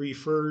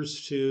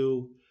refers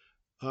to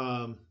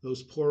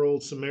those poor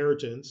old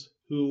Samaritans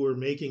who were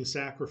making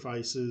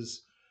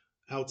sacrifices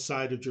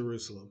outside of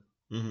Jerusalem.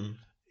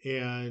 Mm-hmm.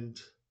 And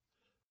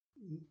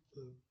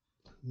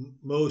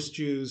most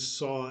Jews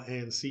saw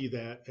and see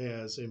that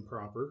as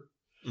improper.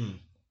 Mm.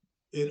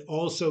 It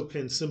also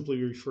can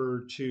simply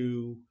refer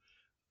to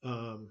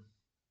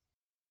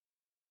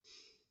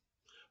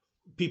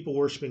people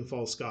worshiping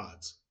false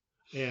gods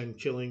and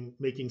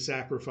making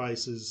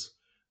sacrifices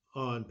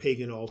on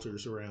pagan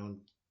altars around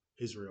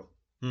Israel.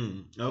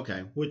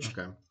 Okay.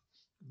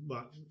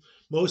 But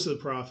most of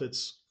the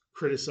prophets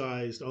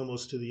criticized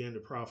almost to the end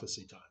of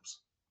prophecy times.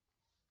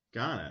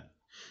 Got it.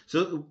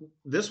 So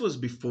this was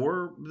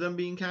before them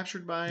being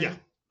captured by. Yeah,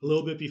 a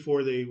little bit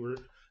before they were.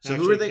 So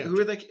who are they? Who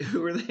are they?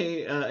 Who are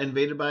they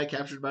invaded by?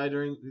 Captured by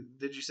during?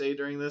 Did you say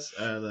during this?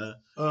 The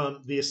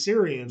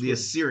Assyrians. The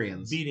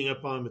Assyrians beating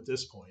up on them at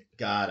this point.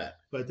 Got it.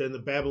 But then the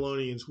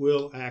Babylonians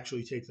will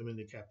actually take them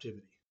into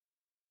captivity.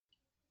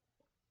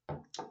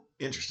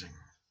 Interesting.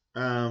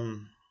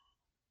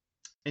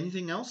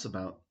 Anything else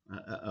about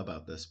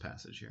this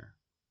passage here?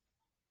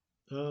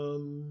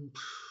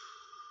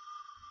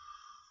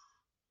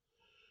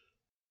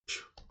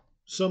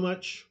 So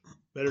much.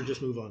 Better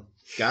just move on.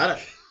 Got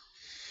it.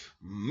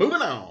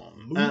 Moving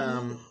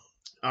on.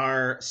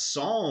 Our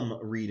psalm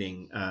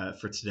reading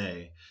for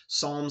today,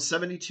 Psalm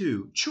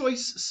 72,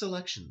 choice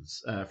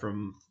selections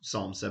from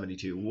Psalm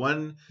 72,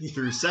 1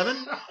 through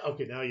 7.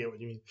 Okay, now I get what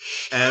you mean.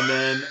 And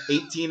then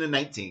 18 and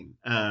 19.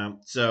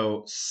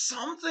 So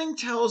something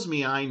tells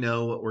me I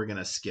know what we're going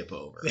to skip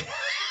over.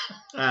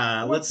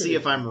 Let's see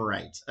if I'm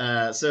right.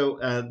 So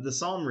the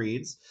psalm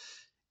reads,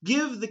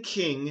 "Give the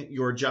king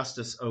your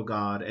justice, O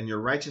God, and your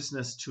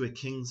righteousness to a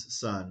king's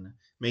son.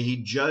 May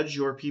he judge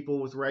your people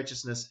with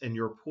righteousness and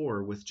your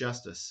poor with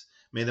justice.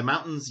 May the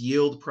mountains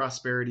yield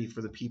prosperity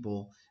for the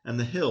people, and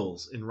the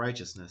hills in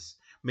righteousness.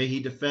 May he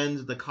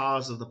defend the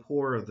cause of the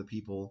poor of the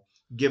people,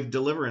 give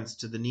deliverance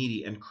to the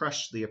needy, and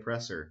crush the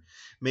oppressor.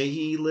 May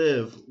he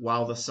live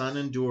while the sun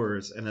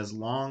endures, and as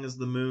long as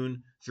the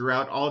moon,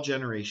 throughout all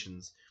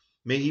generations.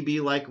 May he be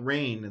like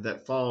rain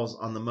that falls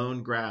on the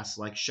mown grass,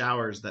 like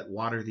showers that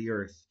water the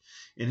earth.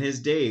 In his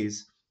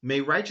days may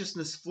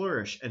righteousness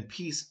flourish and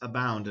peace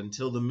abound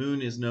until the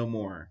moon is no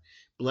more.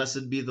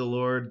 Blessed be the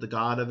Lord, the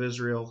God of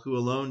Israel, who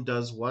alone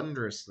does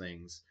wondrous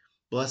things.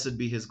 Blessed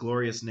be his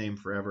glorious name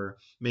forever.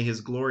 May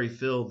his glory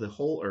fill the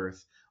whole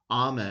earth.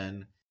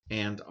 Amen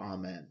and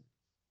amen."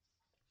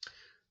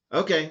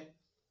 Okay,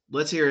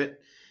 let's hear it.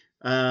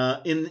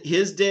 In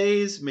his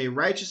days may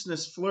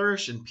righteousness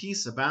flourish and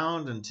peace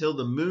abound until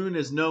the moon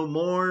is no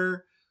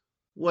more.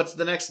 What's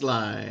the next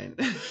line?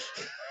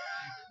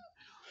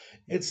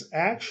 It's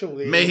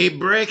actually... May he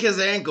break his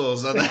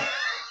ankles on the...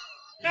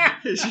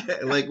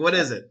 Like, what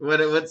is it?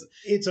 What's...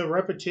 It's a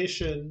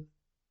repetition.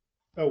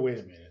 Oh, wait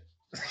a minute.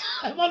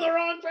 I'm on the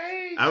wrong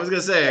page. I was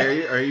gonna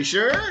say, are you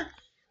sure?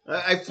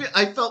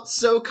 I felt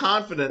so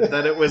confident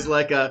that it was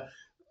like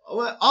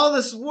all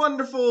this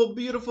wonderful,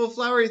 beautiful,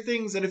 flowery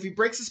things, and if he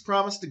breaks his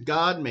promise to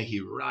God, may he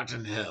rot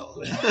in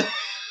hell.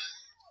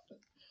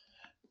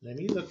 Let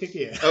me look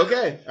again.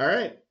 Okay, all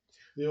right.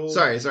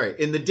 Sorry.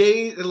 In the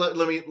day,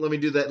 let me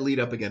do that lead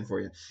up again for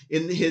you.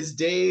 In his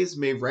days,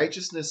 may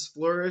righteousness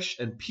flourish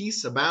and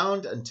peace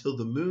abound until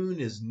the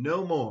moon is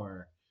no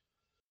more.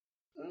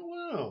 Oh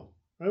wow,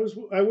 I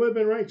would have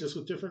been right, just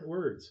with different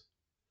words.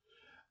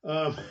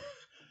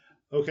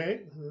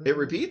 Okay. It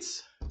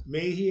repeats.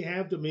 May he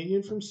have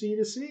dominion from sea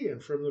to sea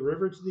and from the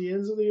river to the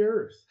ends of the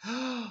earth.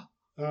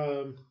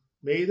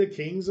 May the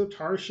kings of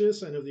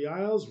Tarshish and of the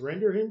isles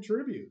render him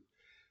tribute.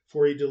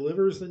 For he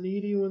delivers the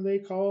needy when they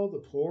call, the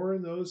poor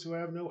and those who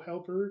have no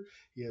helper.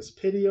 He has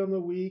pity on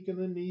the weak and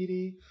the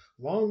needy.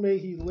 Long may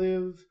he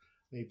live.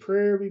 May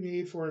prayer be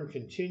made for him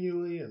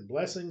continually and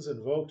blessings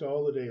invoked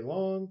all the day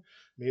long.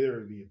 May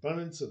there be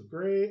abundance of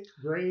grain,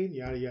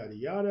 yada, yada,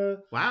 yada.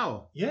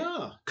 Wow.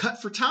 Yeah.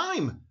 Cut for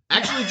time.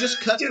 Actually,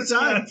 just cut for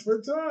time. Cut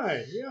for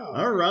time, yeah.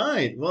 All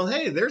right. Well,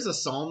 hey, there's a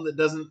psalm that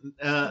doesn't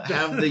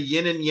have the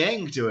yin and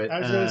yang to it. I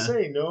was going to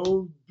say,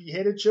 no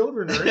beheaded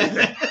children or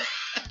anything.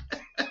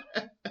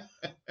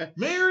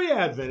 Merry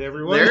Advent,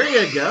 everyone. There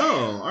you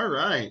go. All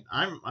right.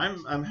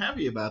 I'm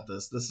happy about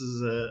this. This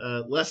is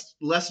a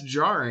less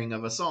jarring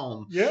of a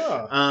psalm.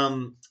 Yeah.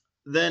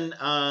 Then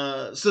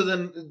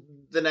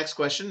the next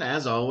question,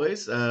 as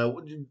always,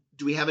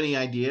 do we have any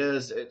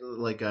ideas,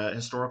 like a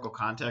historical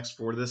context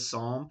for this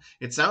psalm?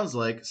 It sounds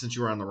like, since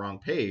you were on the wrong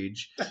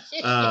page,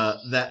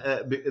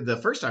 that the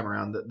first time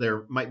around, that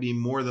there might be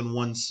more than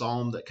one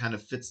psalm that kind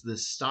of fits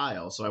this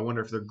style. So I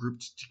wonder if they're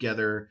grouped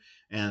together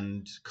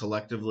and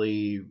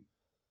collectively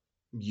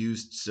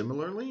used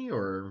similarly,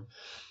 or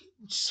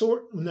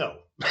no.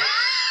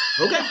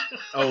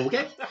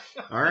 Okay.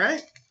 All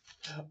right.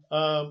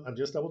 I'm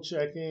just double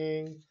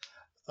checking.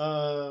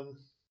 Well,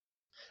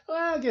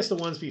 I guess the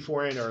ones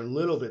beforehand are a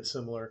little bit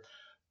similar,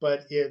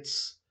 but it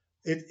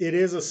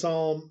is a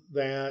psalm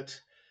that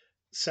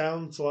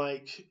sounds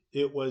like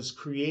it was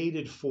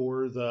created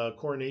for the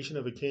coronation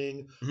of a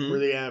king, or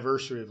the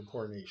anniversary of a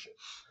coronation.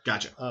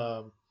 Gotcha.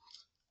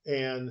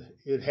 And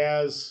it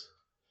has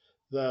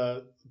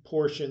the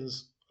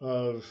portions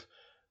of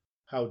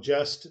how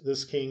just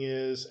this king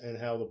is and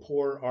how the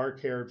poor are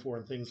cared for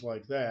and things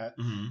like that.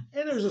 Mm-hmm.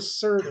 And there's a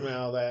certain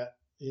amount of that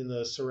in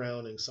the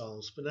surrounding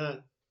psalms,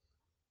 but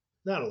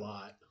not a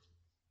lot.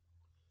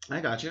 I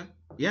gotcha.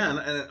 Yeah,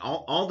 and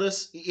all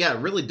this, yeah, it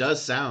really does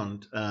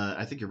sound.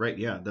 I think you're right.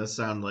 Yeah, it does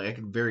sound like I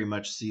can very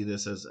much see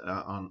this as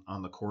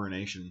on the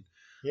coronation.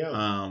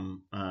 Yeah.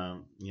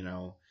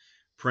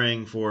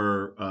 Praying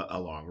for a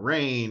long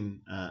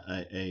reign,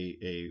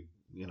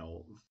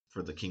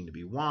 for the king to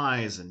be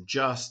wise and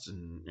just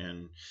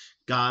and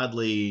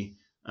godly.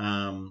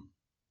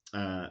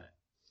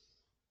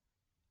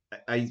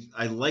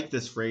 I like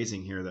this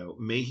phrasing here though.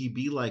 May he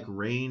be like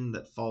rain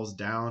that falls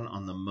down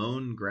on the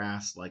mown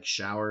grass, like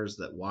showers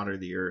that water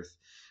the earth.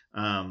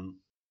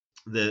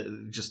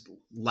 The just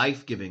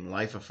life giving,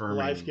 life affirming.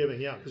 Life giving,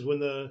 yeah. Because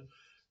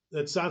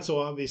that's not so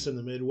obvious in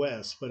the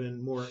Midwest, but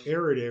in more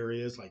arid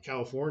areas like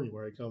California,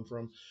 where I come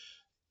from,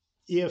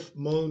 if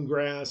mown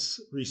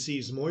grass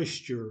receives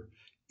moisture,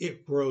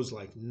 it grows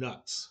like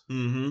nuts.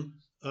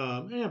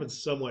 Mm-hmm. It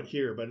happens somewhat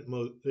here, but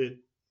it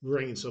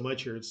rains so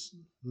much here, it's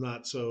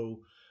not so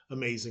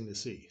amazing to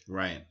see.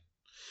 Right.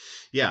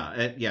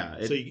 Yeah.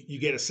 So you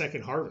get a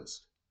second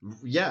harvest.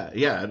 Yeah.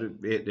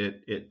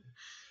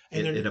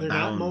 And they're abounds.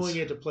 not mowing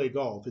it to play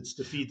golf; it's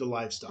to feed the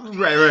livestock.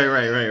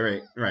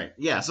 Right.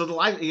 Yeah. So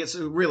it's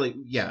really,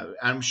 yeah.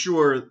 I'm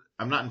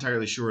not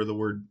entirely sure the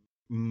word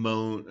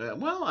mow.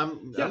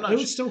 I'm not. It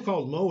was still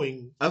called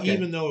mowing, Okay.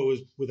 even though it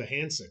was with a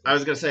hand sickle. I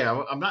was gonna say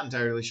I'm not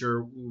entirely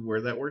sure where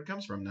that word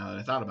comes from now that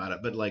I thought about it,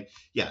 but like,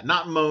 yeah,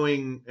 not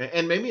mowing,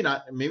 and maybe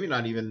not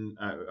even.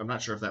 I'm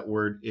not sure if that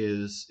word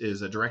is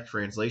a direct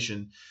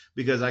translation,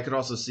 because I could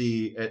also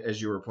see,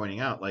 as you were pointing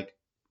out, like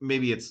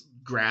maybe it's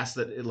grass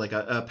that, like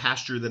a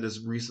pasture that has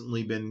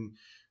recently been,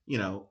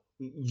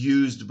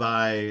 used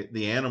by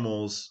the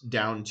animals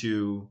down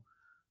to,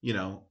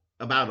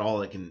 about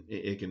all it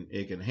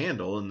can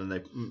handle, and then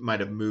they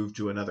might have moved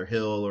to another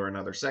hill or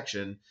another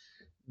section.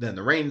 Then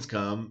the rains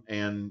come,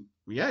 and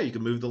yeah, you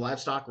can move the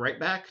livestock right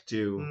back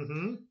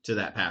to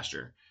that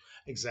pasture.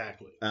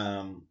 Exactly.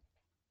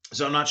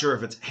 So I'm not sure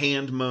if it's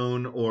hand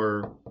mown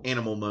or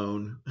animal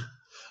mown.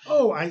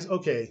 Oh,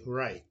 okay,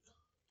 right.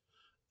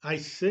 I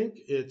think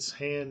it's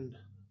hand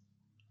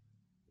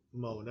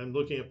mown. I'm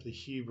looking up the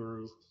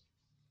Hebrew.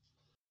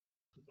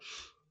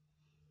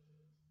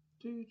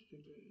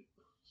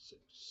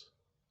 6.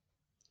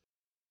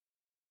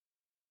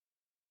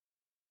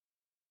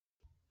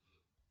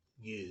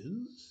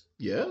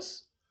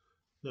 Yes.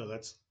 No,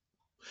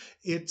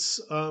 it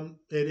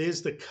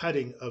is the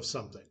cutting of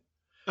something.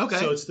 Okay.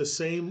 So it's the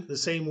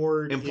same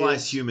word.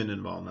 Implies human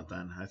involvement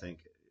then, I think.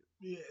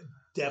 Yeah,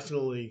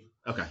 definitely.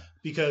 Okay.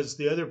 Because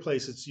the other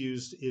place it's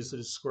used is to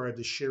describe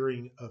the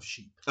shearing of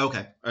sheep.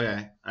 Okay.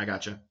 I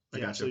gotcha.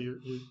 So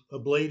a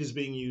blade is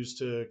being used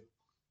to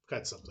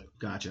cut something.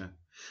 Gotcha.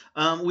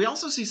 We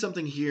also see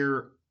something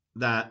here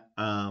that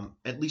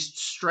at least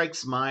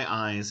strikes my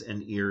eyes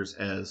and ears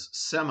as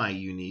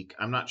semi-unique.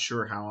 I'm not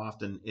sure how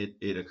often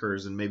it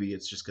occurs, and maybe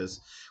it's just because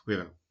we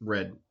haven't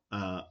read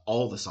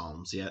all the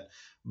Psalms yet.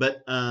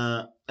 But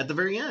at the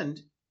very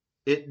end,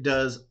 it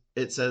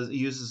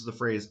uses the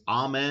phrase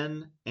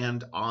 "Amen"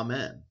 and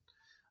 "Amen."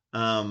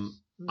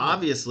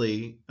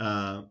 Obviously,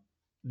 the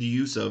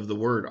use of the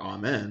word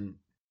 "Amen"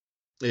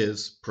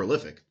 is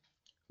prolific,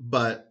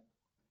 but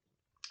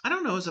I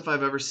don't know as if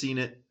I've ever seen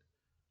it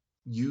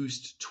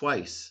used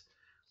twice,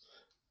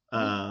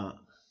 at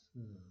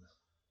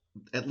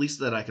least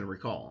that I can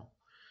recall.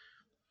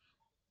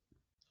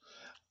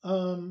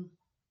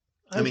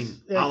 I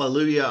mean,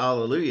 Alleluia,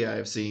 Alleluia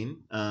I've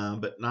seen,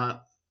 but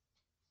not,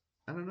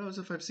 I don't know as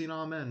if I've seen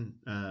Amen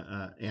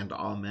and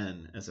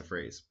Amen as a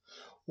phrase.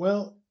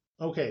 Well,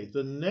 okay,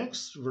 the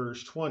next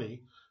verse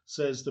 20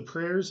 says the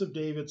prayers of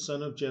David,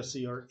 son of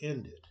Jesse, are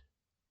ended.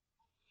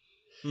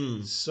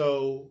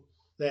 So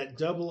that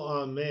double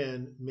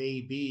Amen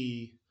may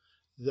be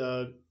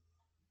the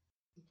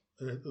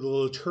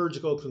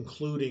liturgical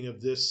concluding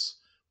of this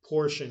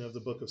portion of the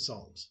book of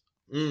Psalms.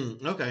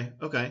 Okay.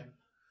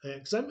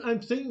 Because I'm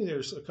thinking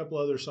there's a couple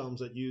other Psalms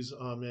that use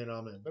Amen,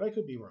 Amen, but I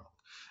could be wrong.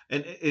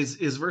 And is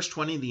verse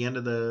 20 the end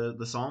of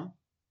the Psalm?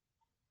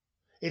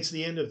 It's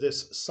the end of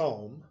this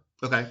Psalm.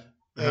 Okay.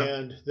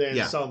 And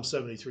then Psalm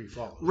 73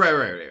 follows.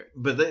 Right.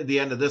 But the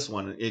end of this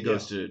one, it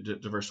goes to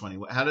verse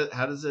 20. How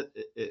does it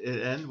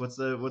end? What's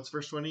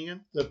verse 20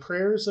 again? The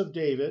prayers of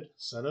David,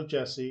 son of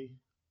Jesse,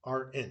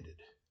 are ended.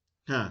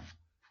 Huh.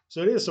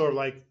 So it is sort of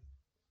like,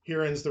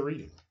 here ends the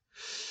reading.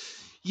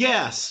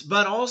 Yes,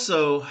 but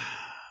also,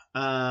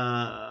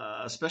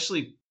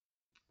 especially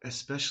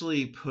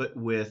put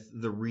with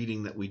the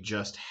reading that we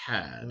just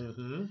had.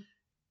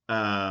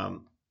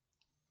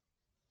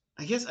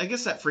 I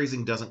guess that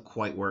phrasing doesn't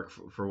quite work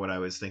for what I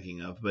was thinking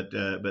of, but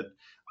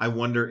I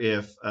wonder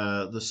if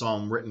the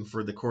psalm written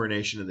for the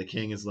coronation of the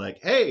king is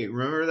like, hey,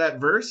 remember that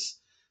verse,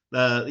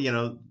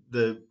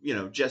 the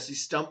Jesse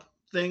stump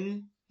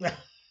thing?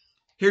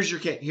 Here's your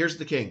king. Here's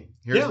the king.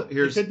 Here's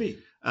it could be.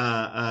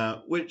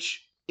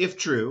 Which, if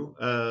true,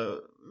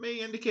 may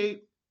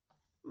indicate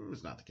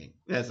it's not the king.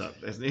 That's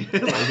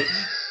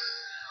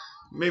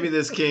maybe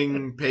this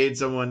king paid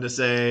someone to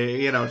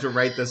say, to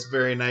write this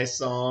very nice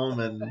psalm,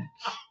 and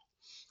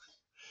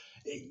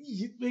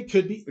it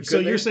could be.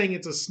 You're saying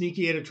it's a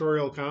sneaky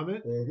editorial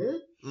comment?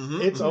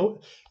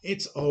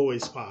 It's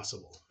always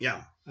possible.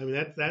 Yeah. I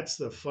mean, that's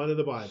the fun of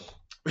the Bible.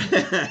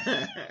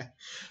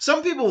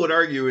 Some people would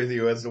argue with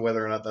you as to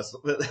whether or not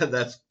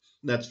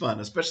that's fun,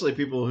 especially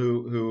people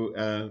who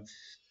are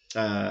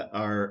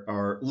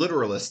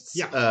literalists.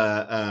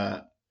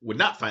 Yeah. Would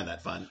not find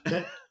that fun.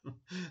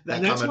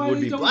 That comment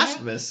would be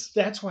blasphemous.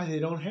 That's why they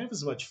don't have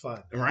as much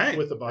fun, right,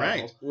 with the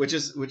Bible. Right. Which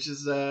is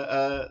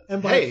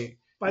and hey,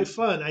 by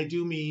fun, I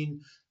do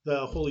mean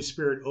the Holy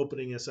Spirit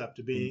opening us up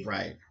to being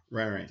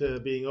Right.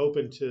 to being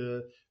open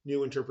to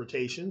new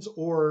interpretations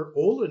or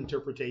old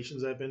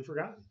interpretations that have been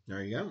forgotten.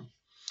 There you go.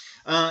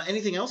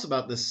 Anything else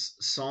about this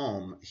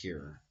psalm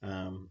here?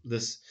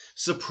 This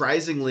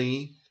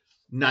surprisingly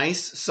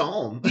nice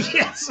psalm.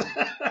 Yes.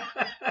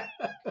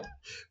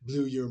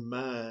 Blew your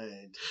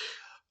mind.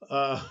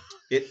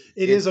 It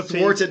is a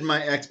thwarted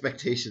my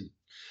expectation.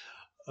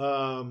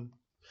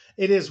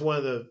 It is one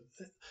of the.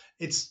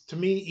 It's to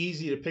me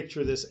easy to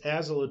picture this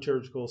as a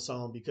liturgical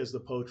psalm because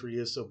the poetry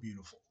is so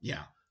beautiful.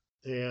 Yeah.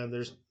 And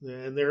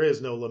there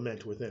is no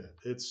lament within it.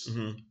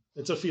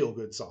 It's a feel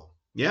good psalm.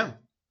 Yeah.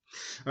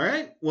 All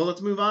right. Well,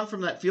 let's move on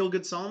from that feel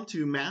good psalm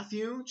to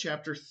Matthew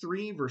chapter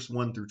 3, verse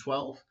 1 through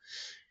 12.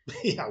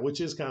 Yeah,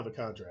 which is kind of a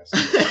contrast.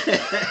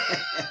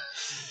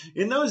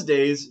 In those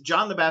days,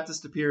 John the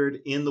Baptist appeared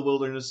in the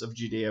wilderness of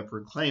Judea,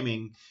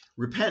 proclaiming,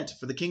 "Repent,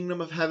 for the kingdom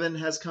of heaven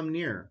has come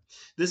near.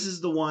 This is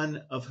the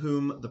one of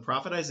whom the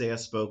prophet Isaiah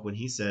spoke when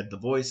he said, 'The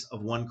voice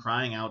of one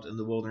crying out in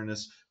the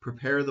wilderness,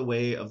 prepare the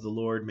way of the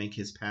Lord, make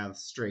his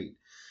paths straight.'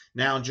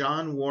 Now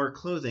John wore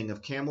clothing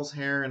of camel's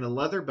hair and a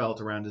leather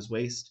belt around his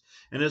waist,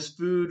 and his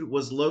food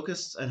was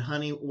locusts and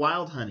honey,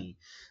 wild honey.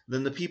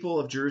 Then the people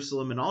of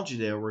Jerusalem and all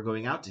Judea were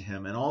going out to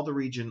him, and all the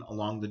region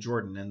along the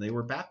Jordan, and they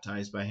were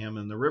baptized by him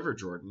in the river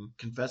Jordan,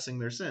 confessing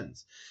their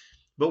sins.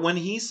 But when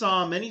he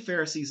saw many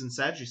Pharisees and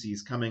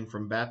Sadducees coming for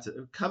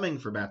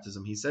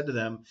baptism, he said to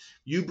them,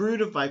 'You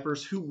brood of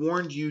vipers, who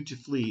warned you to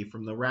flee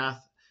from the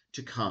wrath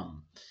to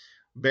come?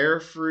 Bear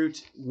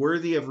fruit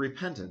worthy of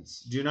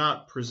repentance. Do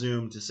not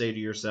presume to say to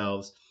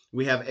yourselves,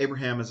 we have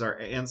Abraham as our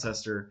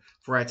ancestor,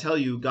 for I tell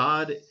you,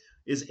 God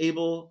is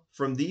able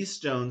from these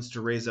stones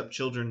to raise up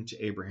children to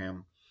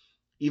Abraham.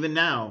 Even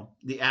now,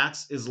 the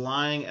axe is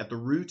lying at the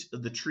root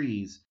of the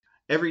trees.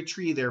 Every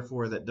tree,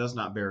 therefore, that does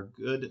not bear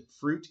good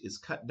fruit is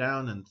cut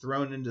down and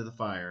thrown into the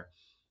fire.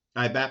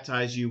 I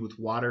baptize you with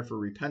water for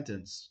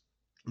repentance,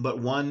 but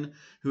one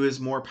who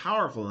is more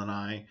powerful than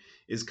I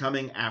is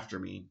coming after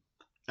me.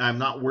 I am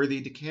not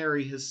worthy to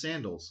carry his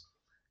sandals.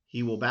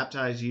 He will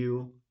baptize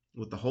you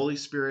with the Holy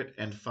Spirit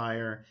and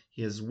fire.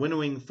 His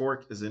winnowing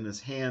fork is in his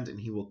hand, and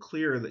he will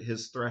clear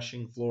his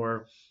threshing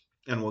floor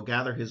and will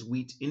gather his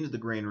wheat into the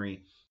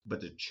granary,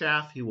 but the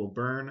chaff he will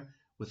burn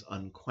with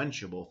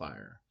unquenchable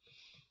fire."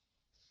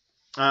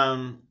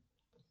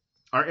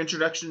 Our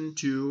introduction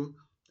to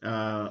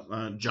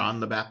John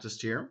the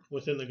Baptist here.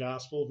 Within the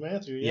Gospel of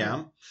Matthew,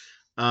 Yeah.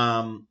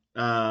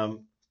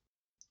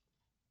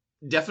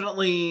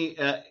 Definitely,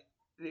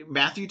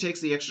 Matthew takes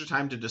the extra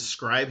time to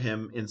describe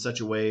him in such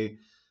a way.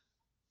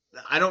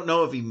 I don't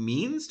know if he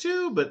means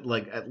to, but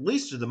like at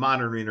least to the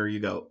modern reader, you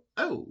go,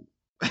 "Oh."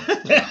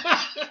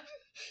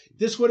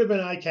 This would have been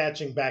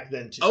eye-catching back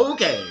then too.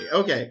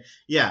 Okay,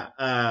 yeah.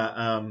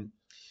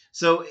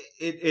 So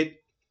it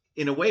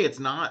in a way, it's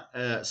not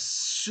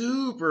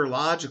super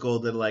logical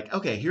that like,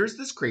 okay, here's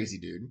this crazy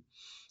dude,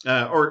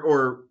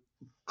 or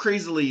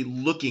crazy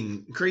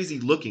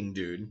looking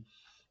dude,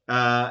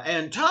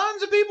 and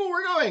tons of people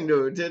were going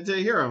to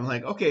hear him.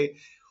 Like, okay,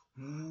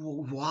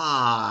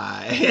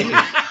 why?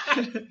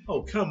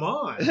 Oh, come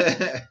on.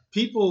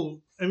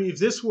 People, I mean, if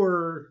this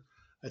were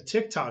a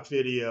TikTok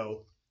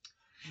video,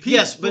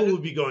 people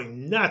would be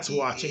going nuts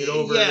watching it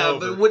over and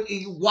over. Yeah, but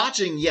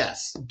watching,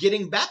 yes.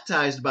 Getting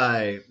baptized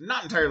by,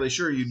 not entirely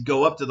sure you'd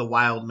go up to the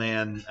wild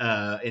man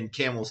in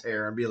camel's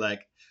hair and be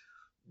like,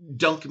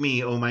 "Dunk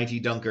me, oh mighty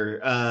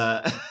dunker."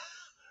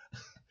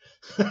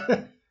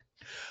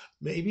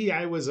 Maybe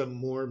I was a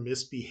more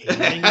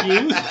misbehaving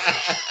youth.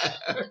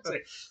 It's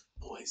like,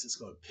 boys, it's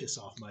going to piss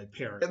off my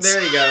parents.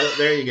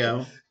 There you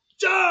go.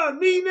 John,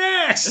 me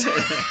next.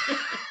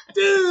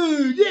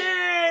 Dude,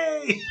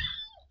 yay.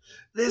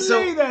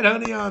 Lay that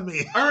honey on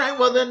me. All right,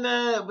 well then,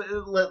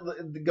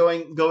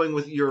 going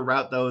with your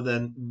route though,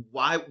 then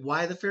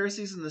why the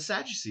Pharisees and the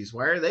Sadducees?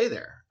 Why are they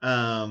there?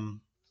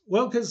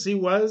 Well, because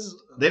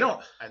they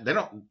don't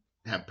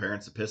have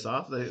parents to piss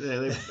off.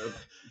 They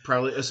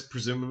probably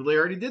presumably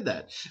already did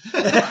that.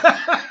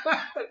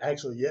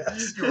 Actually,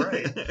 yes, you're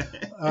right.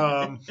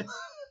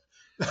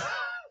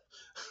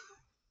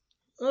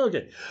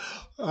 Okay,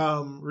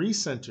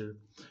 Recenter.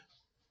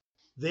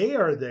 They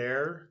are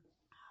there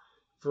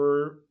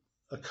for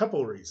a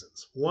couple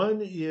reasons.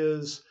 One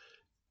is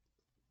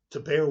to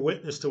bear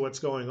witness to what's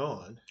going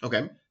on.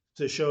 Okay.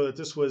 To show that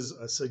this was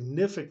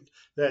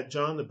that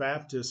John the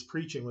Baptist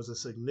preaching was a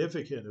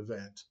significant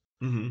event,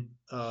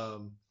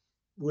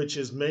 which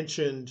is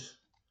mentioned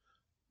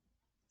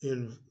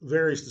in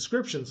various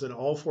descriptions in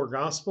all four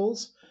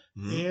Gospels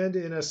and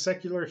in a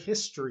secular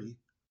history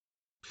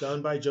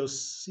done by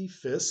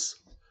Josephus.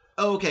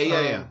 Oh, okay,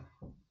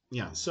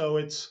 yeah. So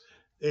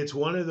it's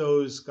one of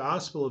those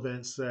gospel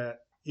events that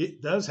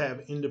it does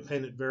have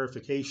independent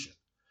verification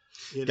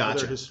in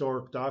other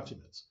historic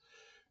documents.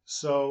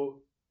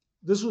 So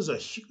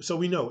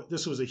we know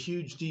this was a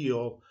huge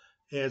deal,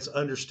 and it's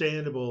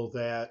understandable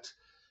that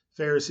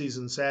Pharisees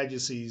and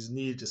Sadducees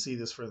needed to see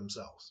this for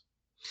themselves.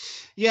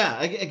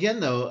 Yeah. Again,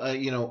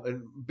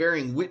 though,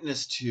 bearing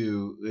witness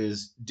to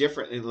is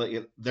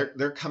different.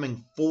 They're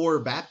coming for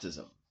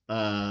baptism.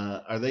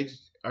 Are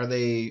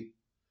they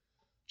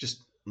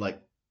just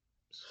like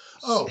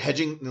Oh,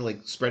 hedging,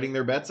 like spreading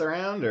their bets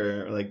around,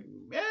 or like,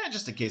 yeah,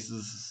 just in case this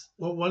is...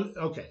 well,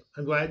 okay.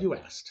 I'm glad you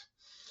asked.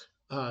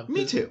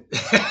 Me too.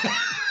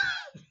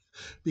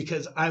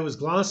 Because I was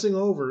glossing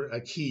over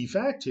a key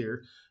fact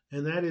here,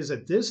 and that is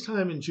at this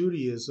time in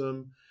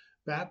Judaism,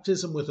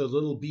 baptism with a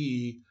little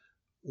b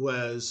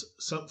was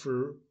some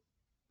for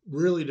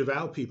really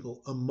devout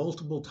people a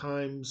multiple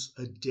times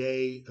a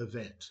day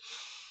event.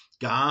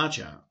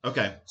 Gotcha.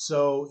 Okay.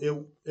 So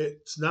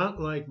it's not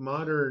like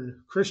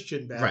modern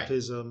Christian Right.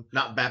 baptism.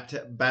 Not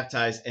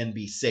baptized and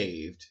be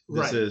saved.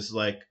 This Right. is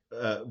like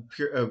a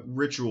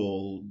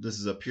ritual. This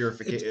is a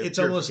purification. It's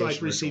almost like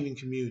ritual. receiving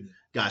communion.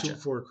 Gotcha.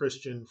 For a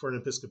Christian, for an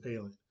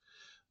Episcopalian.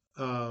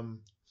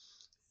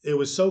 It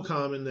was so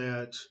common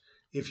that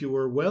if you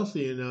were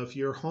wealthy enough,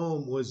 your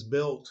home was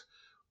built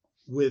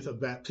with a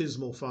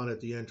baptismal font at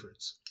the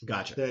entrance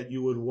Gotcha. that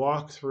you would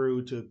walk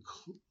through to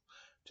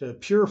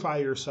purify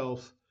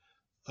yourself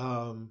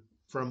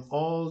from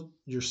all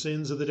your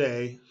sins of the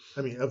day.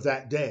 I mean, of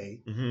that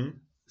day, Mm-hmm.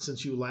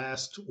 since you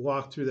last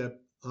walked through that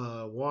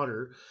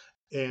water,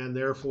 and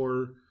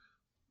therefore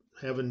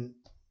have a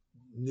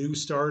new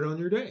start on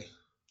your day.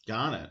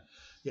 Got it.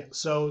 Yeah.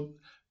 So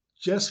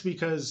just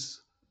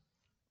because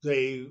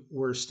they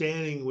were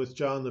standing with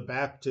John the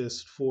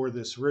Baptist for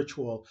this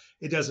ritual,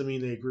 it doesn't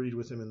mean they agreed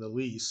with him in the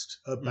least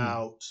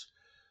about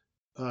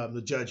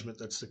the judgment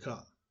that's to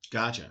come.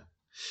 Gotcha.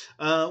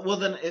 Well,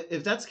 then,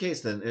 if that's the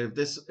case, then if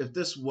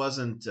this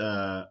wasn't,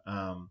 I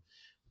don't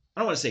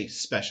want to say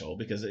special,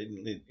 because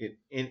the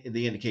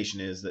indication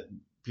is that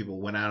people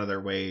went out of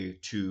their way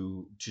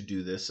to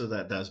do this, so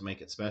that does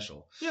make it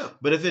special. Yeah.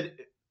 But if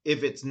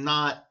it's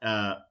not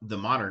the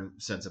modern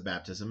sense of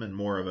baptism and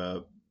more of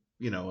a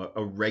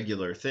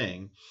regular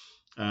thing,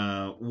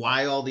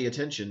 why all the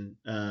attention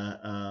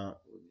and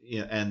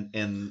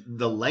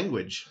the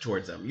language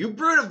towards them? You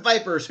brood of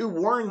vipers, who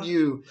warned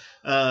you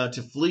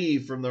to flee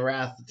from the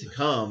wrath to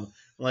come?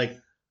 Like,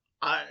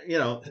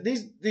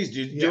 these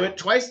dudes do it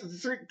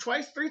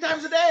three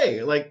times a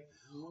day. Like,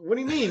 what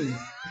do you mean?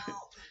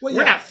 Well,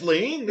 We're not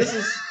fleeing. This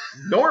is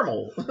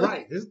normal.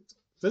 Right. This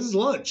is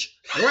lunch.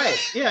 Right.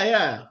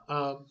 Yeah.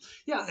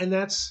 Yeah, and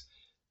that's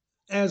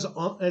as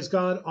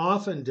God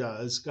often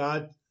does.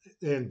 God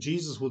and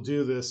Jesus will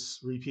do this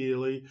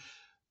repeatedly.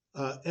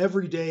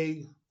 Every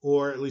day,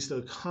 or at least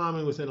a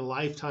common within a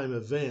lifetime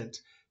event,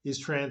 is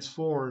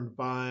transformed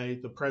by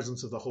the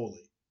presence of the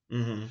holy.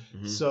 Mm-hmm,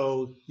 mm-hmm.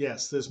 So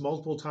yes, this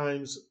multiple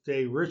times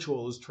day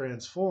ritual is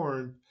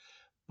transformed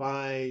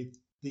by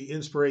the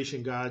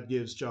inspiration God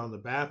gives John the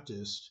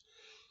Baptist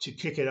to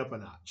kick it up a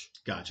notch.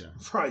 Gotcha.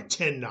 Probably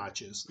 10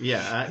 notches.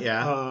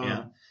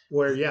 Yeah.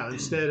 Where,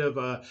 instead of,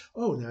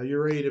 now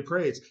you're ready to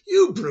pray, it's,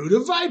 you brood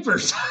of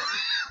vipers.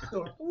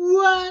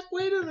 What?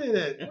 Wait a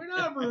minute. We're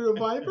not a brood of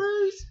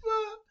vipers.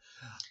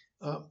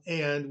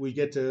 And we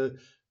get to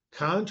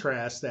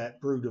contrast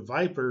that brood of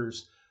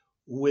vipers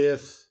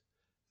with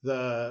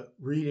the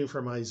reading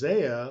from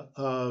Isaiah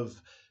of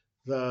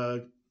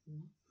the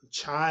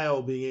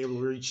child being able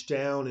to reach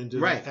down into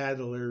the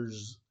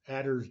adder's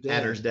den.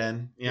 Adder's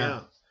den.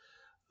 Yeah.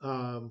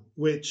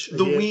 Which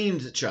the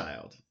weaned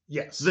child.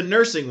 Yes. The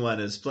nursing one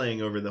is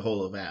playing over the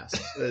hole of asps.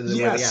 Yes. Where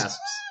the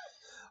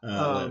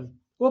asps.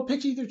 Well,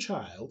 pick either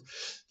child.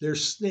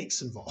 There's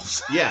snakes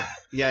involved. Yeah.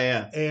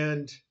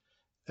 And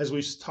as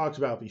we talked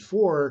about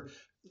before,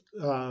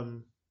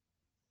 the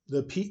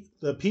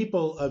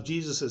people of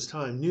Jesus'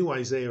 time knew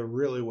Isaiah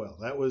really well.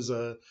 That was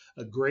a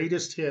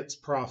greatest hits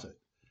prophet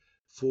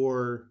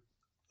for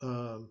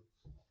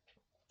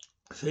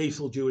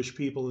faithful Jewish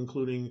people,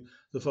 including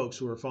the folks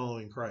who were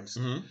following Christ.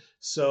 Mm-hmm.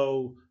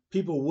 So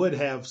people would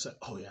have said,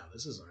 "Oh yeah,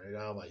 this is right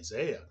out of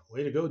Isaiah.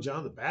 Way to go,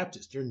 John the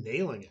Baptist! You're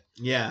nailing it."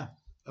 Yeah.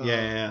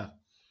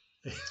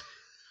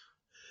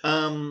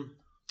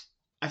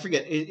 I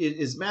forget.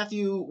 Is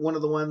Matthew one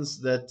of the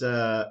ones that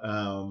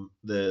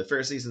the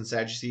Pharisees and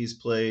Sadducees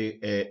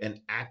play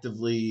an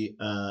actively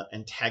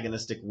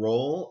antagonistic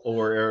role,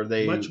 or are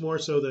they much more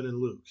so than in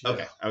Luke? Yeah.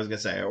 Okay, I was gonna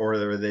say, or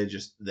are they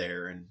just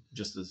there and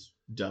just as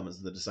dumb as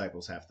the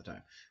disciples half the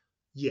time?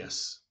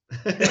 Yes.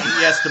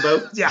 Yes to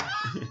both. Yeah.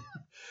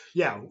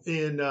 Yeah.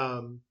 In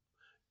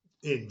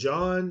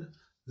John,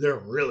 they're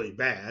really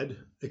bad,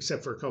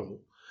 except for a couple,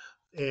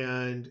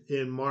 and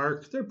in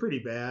Mark, they're pretty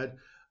bad.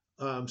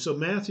 So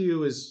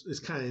Matthew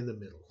is kind of in the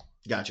middle.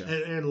 Gotcha.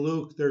 And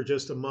Luke, they're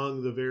just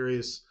among the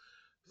various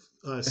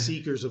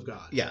seekers of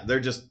God. Yeah,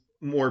 they're just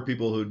more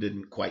people who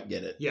didn't quite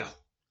get it. Yeah.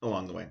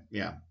 Along the way.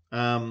 Yeah.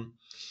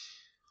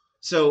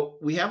 So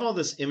we have all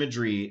this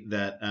imagery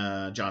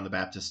that John the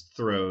Baptist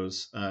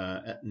throws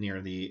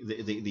near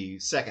the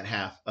second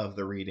half of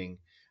the reading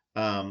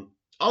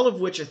all of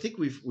which I think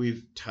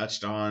we've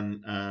touched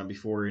on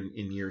before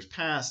in years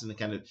past, and it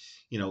kind of,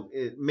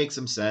 it makes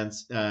some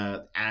sense.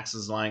 Axe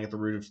is lying at the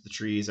root of the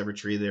trees. Every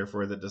tree,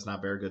 therefore, that does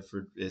not bear good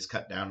fruit is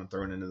cut down and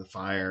thrown into the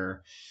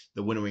fire.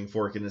 The winnowing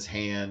fork in his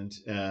hand,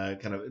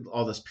 kind of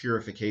all this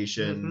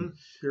purification,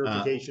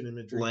 purification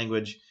imagery,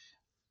 language.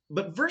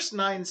 But verse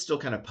 9 still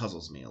kind of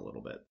puzzles me a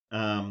little bit.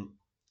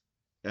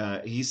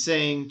 He's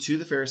saying to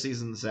the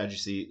Pharisees and the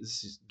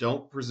Sadducees,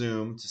 don't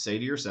presume to say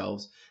to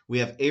yourselves, we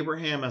have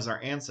Abraham as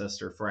our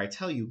ancestor, for I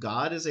tell you,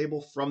 God is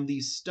able from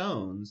these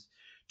stones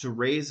to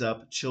raise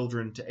up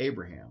children to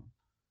Abraham.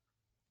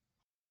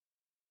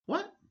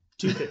 What?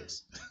 Two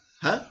things.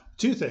 Huh?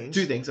 Two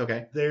things.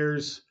 Okay.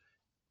 There's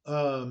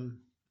a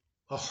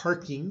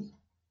harking,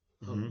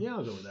 yeah,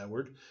 I'll go with that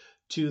word,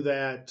 to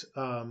that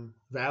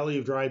Valley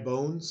of Dry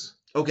Bones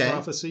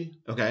prophecy.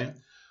 Okay.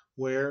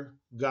 Where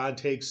God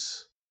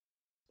takes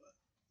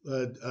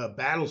a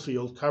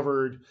battlefield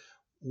covered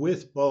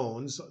with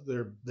bones,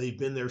 they've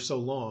been there so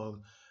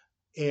long,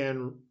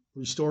 and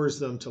restores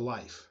them to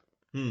life.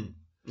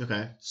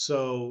 Okay.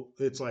 So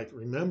it's like,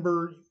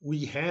 remember,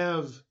 we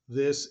have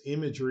this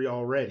imagery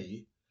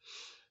already.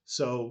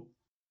 So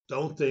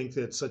don't think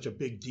that's such a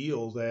big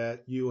deal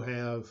that you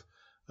have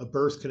a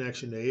birth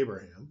connection to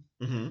Abraham.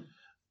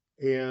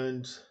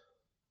 And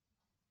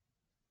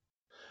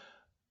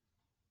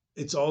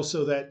it's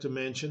also that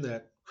dimension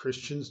that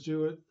Christians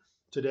do it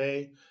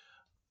today.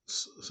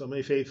 So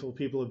many faithful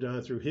people have done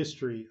it through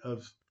history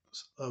of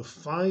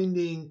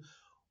finding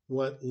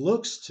what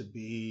looks to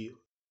be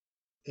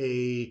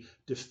a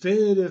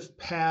definitive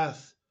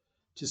path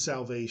to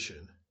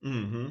salvation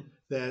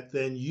that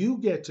then you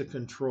get to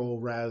control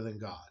rather than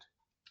God.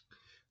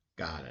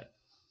 Got it.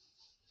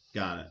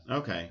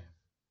 Okay.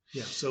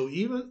 Yeah. So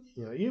even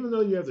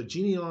though you have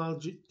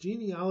the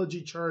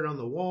genealogy chart on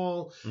the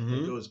wall,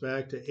 it goes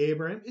back to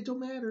Abraham, it don't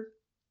matter.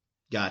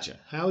 Gotcha.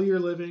 How you're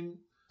living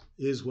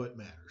is what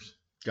matters.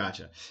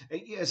 Gotcha.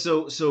 Yeah.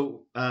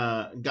 So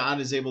God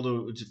is able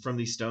to from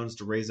these stones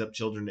to raise up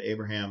children to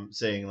Abraham,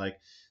 saying like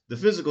the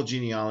physical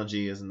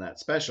genealogy isn't that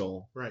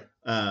special, right?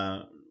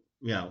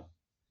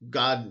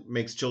 God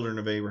makes children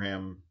of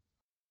Abraham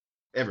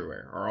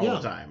everywhere or all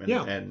the time,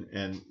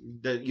 and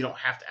that you don't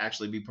have to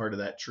actually be part of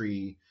that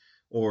tree,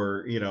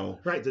 or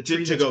right, the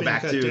tree to go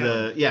back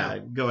to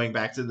down. Going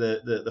back to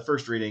the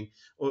first reading,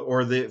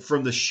 or the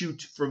from the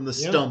shoot from the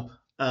stump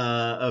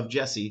of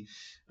Jesse.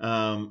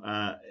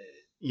 Who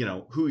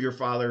your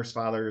father's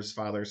father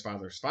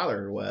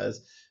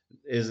was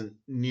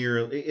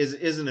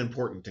isn't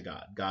important to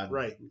God. God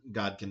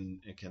can.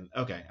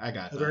 Okay, I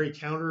got a very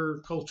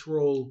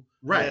countercultural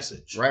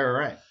message.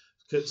 Right.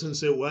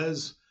 Since it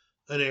was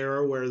an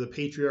era where the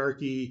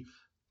patriarchy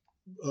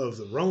of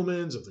the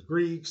Romans, of the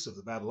Greeks, of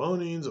the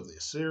Babylonians, of the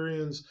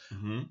Assyrians,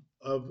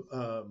 of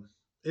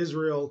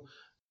Israel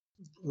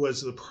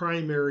was the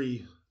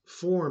primary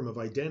form of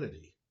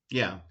identity.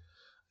 Yeah.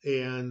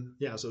 And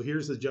so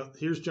here's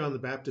John the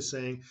Baptist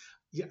saying,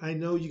 yeah, I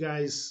know you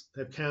guys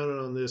have counted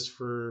on this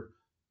for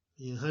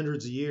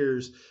hundreds of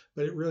years,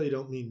 but it really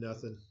don't mean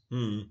nothing.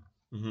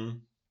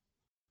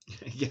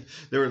 Yeah,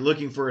 they were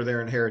looking for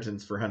their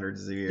inheritance for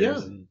hundreds of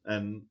years,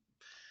 and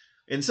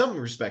in some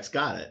respects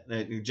got it.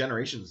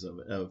 Generations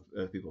of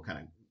people kind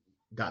of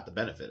got the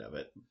benefit of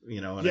it. You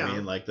know what I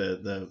mean? Like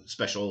the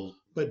special,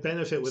 but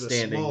benefit with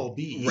standing, a small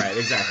b. Right,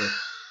 exactly.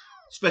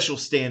 Special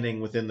standing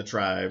within the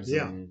tribes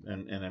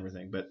and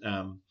everything.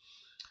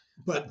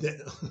 But they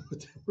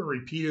were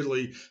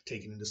repeatedly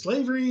taken into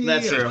slavery.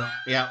 That's true.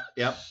 Yeah.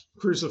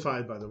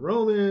 Crucified by the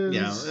Romans.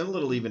 Yeah, a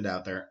little evened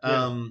out there.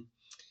 Yeah.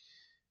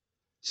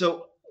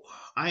 So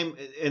I'm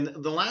in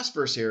the last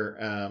verse here,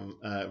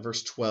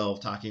 verse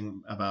 12,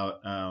 talking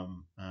about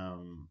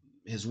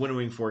his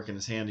winnowing fork in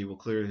his hand. He will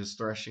clear his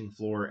threshing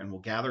floor and will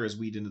gather his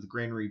wheat into the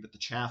granary, but the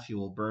chaff he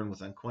will burn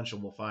with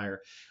unquenchable fire.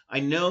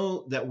 I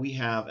know that we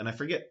have, and I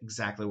forget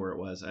exactly where it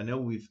was. I know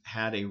we've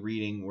had a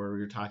reading where we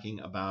were talking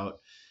about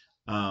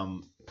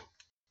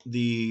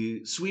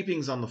the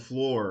sweepings on the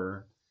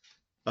floor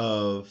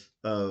of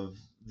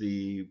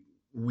the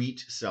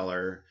wheat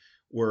cellar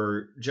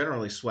were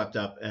generally swept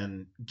up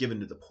and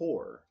given to the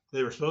poor.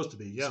 They were supposed to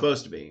be, yeah.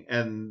 Supposed to be.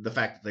 And the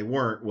fact that they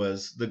weren't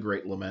was the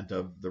great lament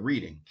of the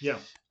reading. Yeah.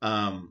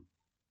 But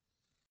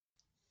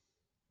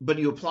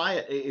you apply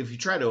it, if you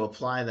try to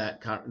apply that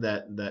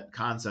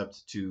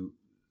concept to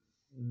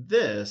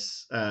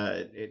this,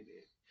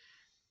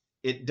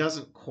 it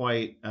doesn't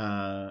quite,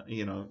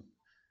 wouldn't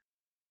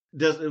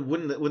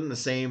the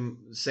same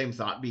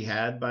thought be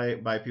had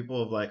by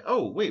people of like,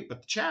 oh wait,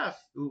 but the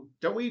chaff,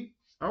 aren't we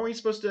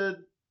supposed to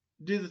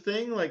do the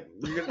thing? Like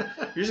you're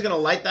just gonna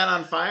light that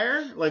on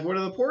fire? Like what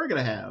are the poor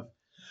gonna have?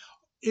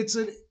 It's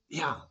a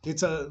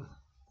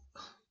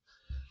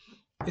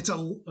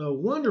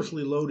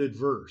wonderfully loaded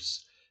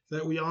verse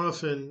that we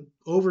often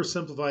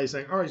oversimplify,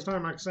 saying, "Oh, he's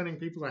talking about sending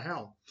people to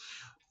hell."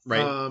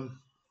 Right.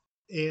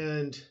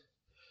 And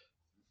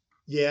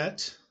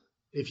yet,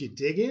 if you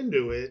dig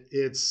into it,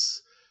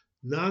 it's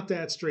not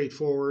that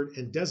straightforward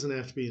and doesn't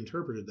have to be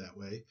interpreted that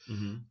way.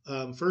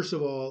 First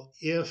of all,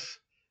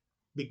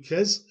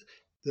 because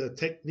the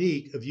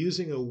technique of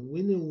using a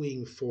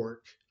winnowing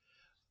fork.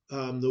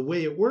 The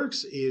way it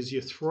works is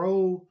you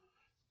throw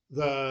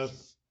the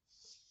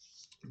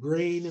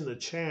grain and the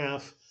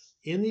chaff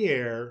in the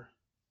air,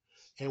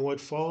 and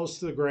what falls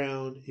to the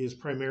ground is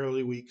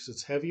primarily wheat because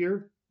it's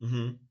heavier, Mm-hmm.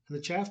 and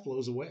the chaff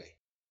blows away.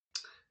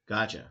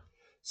 Gotcha.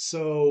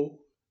 So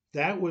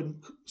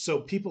so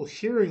people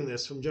hearing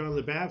this from John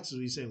the Baptist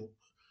would be saying,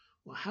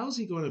 well, how's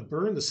he going to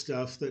burn the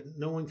stuff that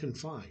no one can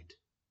find?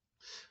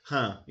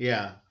 Huh.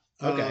 Yeah.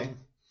 Okay.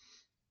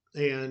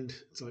 And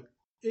it's like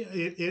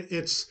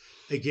it's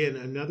again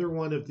another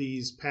one of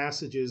these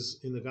passages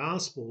in the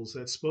Gospels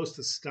that's supposed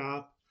to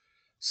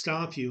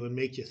stop you and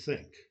make you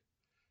think,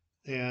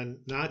 and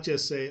not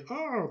just say,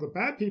 "Oh, the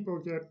bad people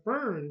get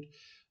burned,"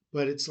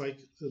 but it's like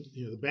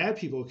the bad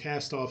people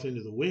cast off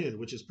into the wind,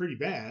 which is pretty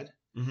bad.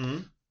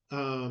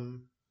 Mm-hmm.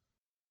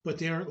 But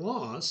they aren't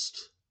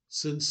lost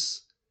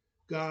since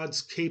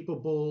God's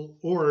capable,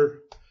 or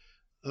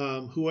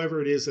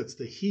whoever it is that's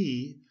the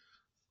He,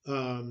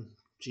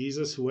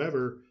 Jesus,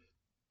 whoever,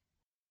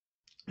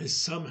 is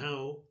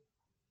somehow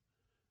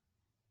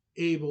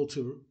able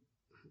to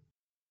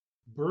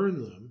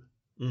burn them.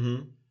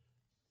 Mm-hmm.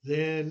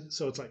 Then,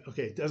 so it's like,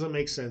 okay, it doesn't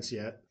make sense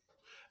yet.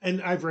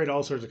 And I've read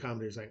all sorts of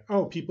commentaries like,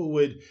 oh, people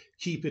would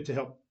keep it to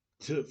help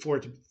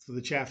for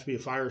the chaff to be a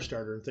fire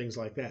starter and things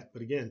like that.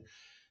 But again,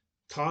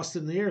 tossed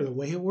in the air, the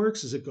way it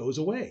works is it goes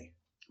away.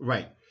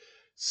 Right.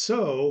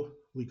 So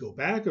we go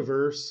back a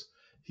verse.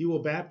 He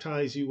will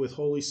baptize you with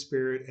Holy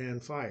Spirit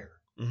and fire.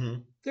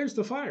 Mm-hmm. There's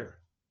the fire.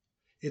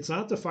 It's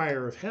not the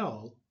fire of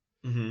hell.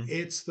 Mm-hmm.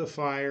 It's the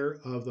fire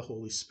of the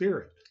Holy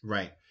Spirit.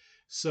 Right.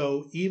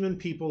 So even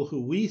people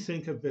who we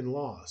think have been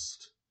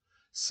lost,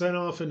 sent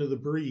off into the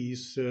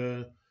breeze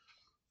to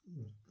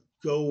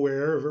go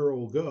wherever it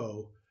will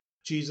go,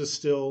 Jesus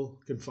still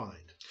can find.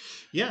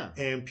 Yeah.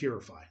 And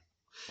purify.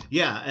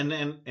 Yeah,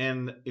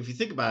 and if you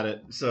think about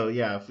it, so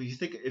yeah,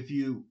 if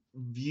you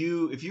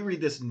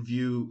read this and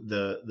view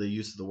the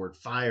use of the word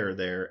fire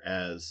there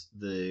as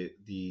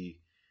the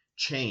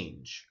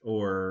change,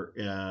 or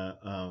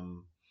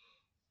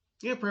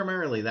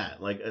primarily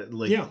that, like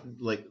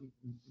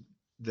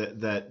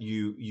that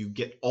you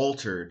get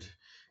altered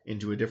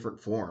into a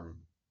different form,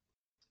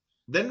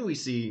 then we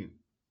see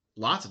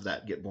lots of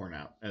that get borne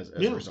out as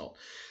a result.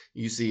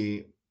 You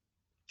see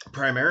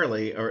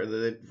primarily, or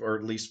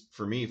at least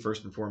for me,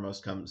 first and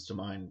foremost comes to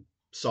mind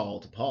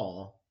Saul to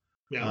Paul.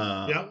 Good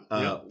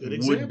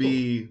example. Would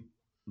be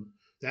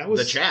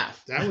the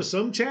chaff. That was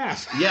some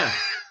chaff. Yeah,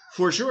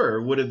 for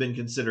sure, would have been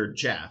considered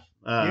chaff.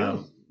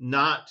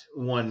 Not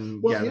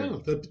one.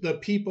 Well, the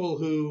people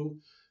who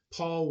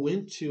Paul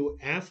went to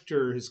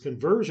after his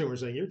conversion were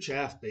saying, "You're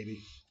chaff,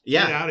 baby.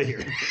 Yeah, get out of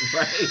here."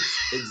 Right,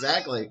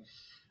 exactly.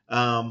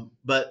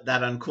 But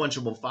that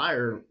unquenchable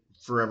fire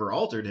forever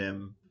altered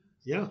him.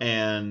 Yeah,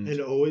 and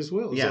always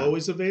will. It's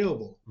always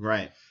available.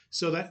 Right.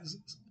 So that's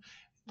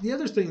the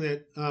other thing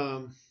that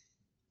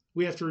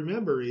we have to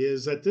remember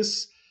is that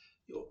this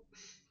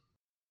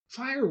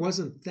fire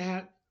wasn't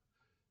that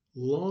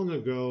long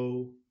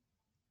ago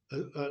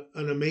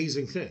an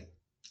amazing thing.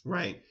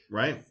 Right.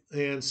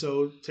 And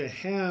so to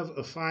have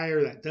a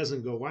fire that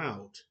doesn't go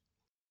out,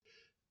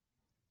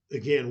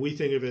 again, we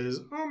think of it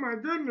as, oh my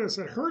goodness,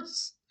 it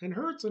hurts and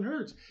hurts and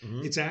hurts.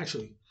 Mm-hmm. It's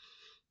actually,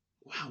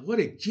 wow, what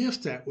a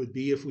gift that would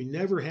be if we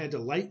never had to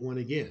light one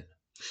again.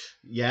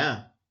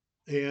 Yeah.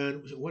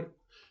 And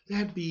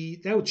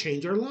that would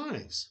change our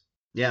lives.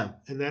 Yeah.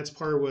 And that's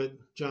part of what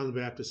John the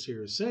Baptist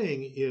here is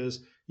saying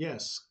is,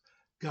 yes,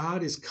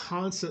 God is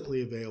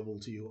constantly available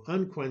to you,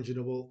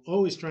 unquenchable,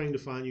 always trying to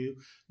find you,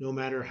 no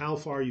matter how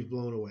far you've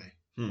blown away.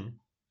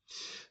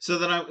 So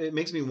then it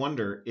makes me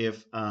wonder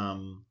if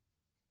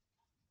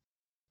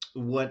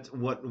what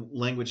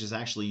language is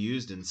actually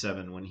used in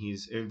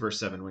verse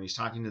 7 when he's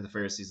talking to the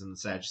Pharisees and the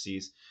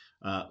Sadducees,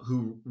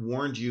 who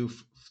warned you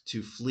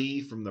to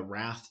flee from the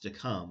wrath to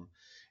come.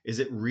 Is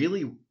it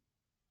really,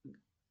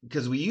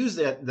 because we use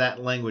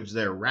that language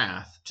there,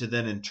 wrath, to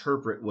then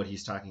interpret what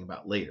he's talking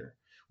about later,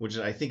 which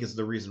I think is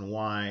the reason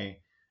why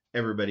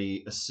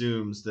everybody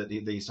assumes that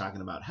he's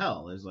talking about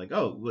hell. It's like,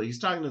 oh, well, he's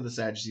talking to the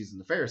Sadducees and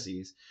the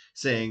Pharisees,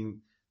 saying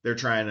they're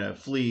trying to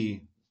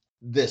flee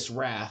this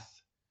wrath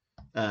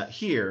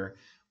here.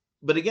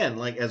 But again,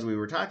 like as we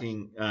were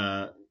talking,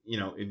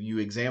 if you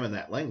examine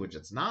that language,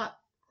 it's not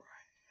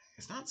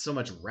so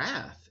much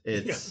wrath.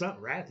 It's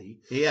not wrathy.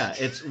 Yeah,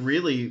 it's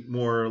really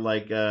more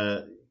like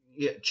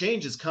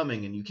change is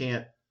coming, and you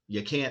can't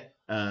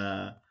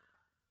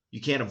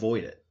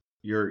avoid it.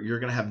 You're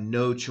going to have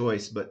no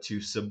choice but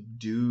to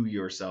subdue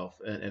yourself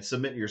and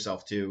submit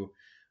yourself to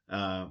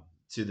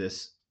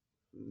this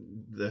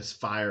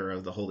fire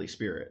of the Holy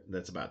Spirit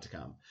that's about to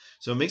come.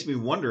 So it makes me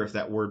wonder if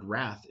that word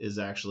wrath is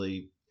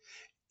actually,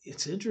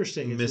 it's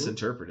interesting,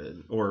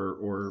 misinterpreted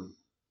or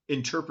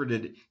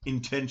interpreted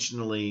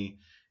intentionally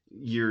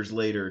years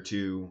later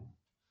to.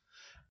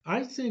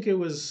 I think it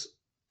was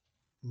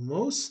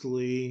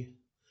mostly,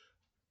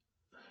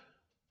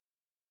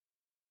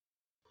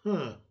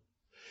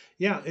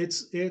 yeah,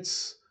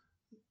 it's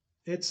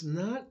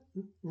not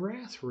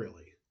wrath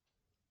really.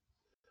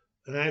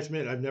 and I have to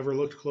admit, I've never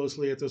looked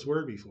closely at this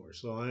word before,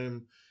 so I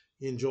am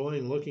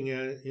enjoying looking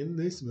at it in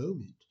this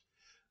moment.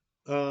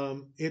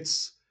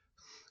 It's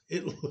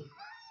it.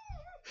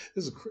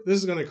 This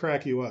is going to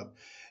crack you up.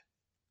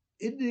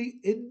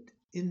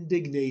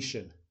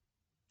 Indignation.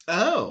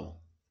 Oh.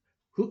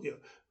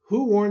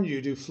 Who warned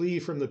you to flee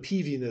from the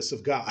peeviness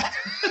of God?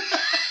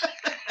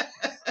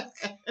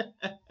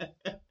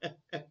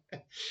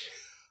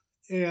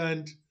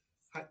 And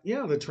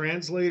the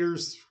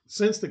translators,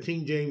 since the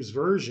King James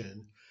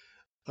Version,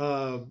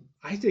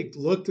 I think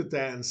looked at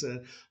that and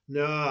said,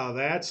 "No,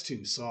 that's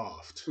too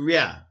soft."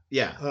 Yeah.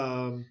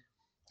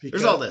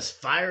 There's all this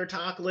fire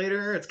talk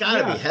later. It's got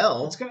to be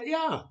hell. It's got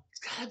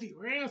to be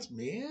wrath,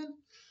 man.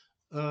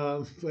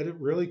 But it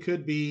really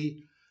could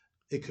be.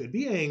 It could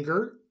be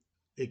anger.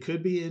 It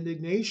could be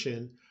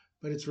indignation,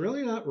 but it's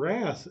really not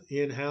wrath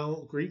in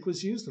how Greek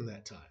was used in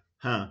that time.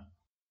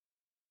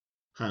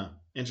 Huh.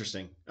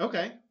 Interesting.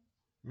 Okay.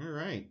 All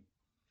right.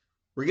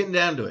 We're getting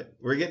down to it.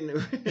 We're getting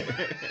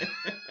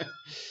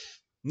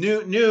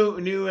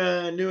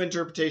new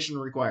interpretation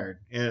required.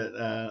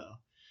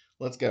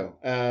 Let's go.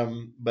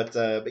 But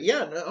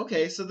yeah.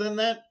 Okay. So then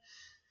that.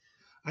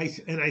 I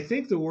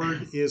think the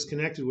word is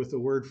connected with the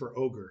word for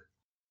ogre.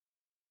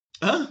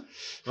 Huh?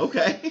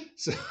 Okay.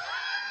 So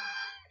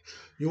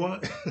you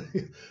want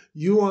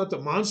the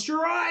monster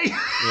eye?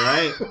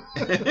 Right.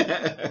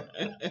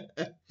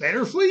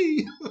 Better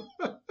flee.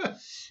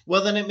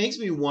 Well, then it makes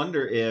me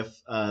wonder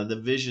if the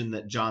vision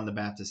that John the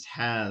Baptist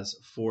has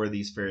for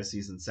these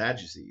Pharisees and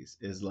Sadducees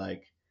is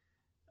like,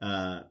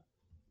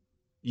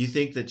 you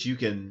think that you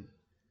can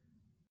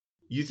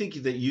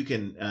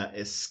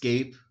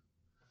escape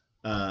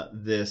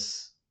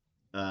this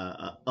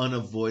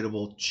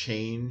unavoidable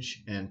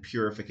change and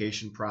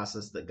purification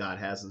process that God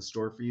has in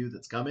store for you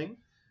that's coming?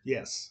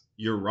 Yes.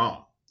 You're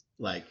wrong.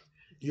 Like,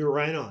 you're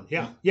right on.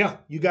 Yeah.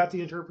 You got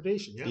the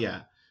interpretation.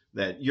 Yeah.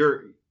 That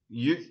you're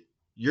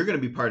going to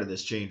be part of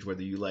this change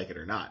whether you like it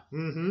or not.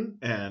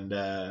 Mm-hmm. And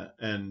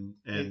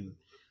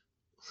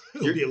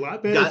it'll be a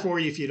lot better for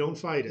you if you don't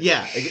fight it.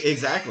 Yeah,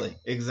 exactly.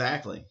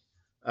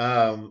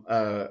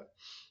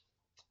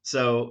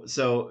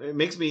 So it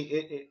makes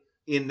me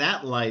in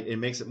that light, it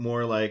makes it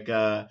more like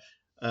in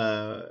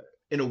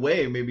a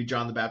way maybe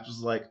John the Baptist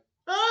was like,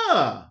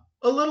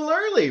 a little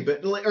early,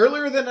 but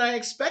earlier than I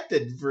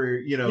expected for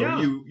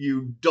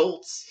you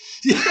dolts.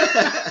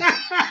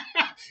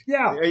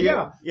 Yeah.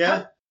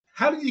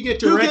 How did you get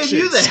directions? Who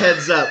gave you the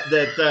heads up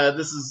that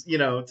this is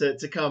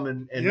to come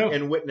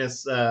and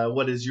witness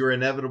what is your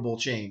inevitable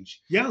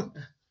change? Yeah.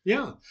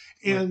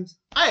 And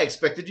I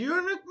expected you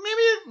in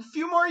maybe a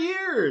few more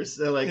years.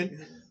 So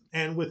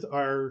and with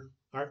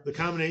the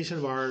combination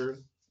of our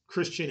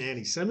Christian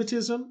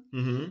anti-Semitism,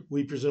 mm-hmm.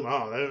 we presume,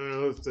 I don't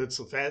know if that's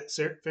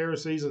the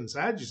Pharisees and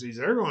Sadducees,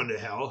 they're going to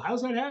hell.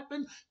 How's that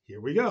happen?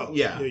 Here we go.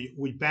 Yeah.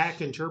 We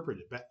back interpret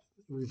it,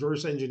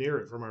 reverse engineer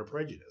it from our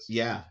prejudice.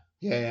 Yeah.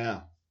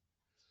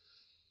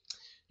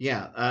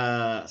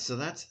 So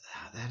that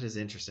is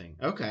interesting.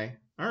 Okay.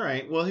 All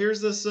right. Well,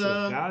 here's this.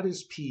 So God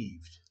is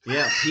peeved.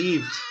 Yeah,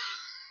 peeved.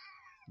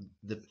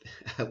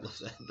 I love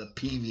that, the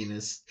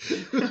peeviness.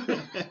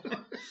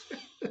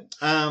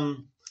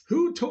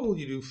 Who told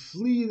you to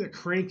flee the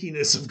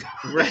crankiness of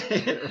God?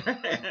 Right.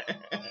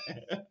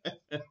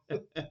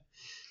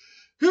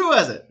 Who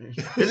was it?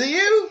 Is it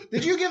you?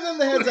 Did you give them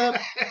the heads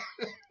up?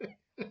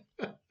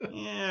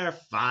 Yeah,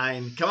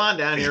 fine. Come on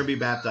down here and be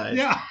baptized.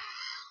 Yeah.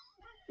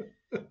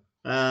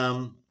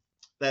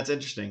 That's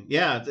interesting.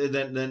 Yeah.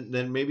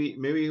 Then maybe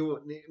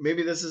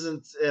this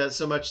isn't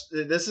so much.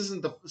 This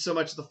isn't so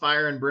much the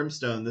fire and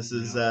brimstone. This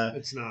is.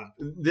 It's not.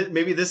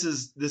 Maybe this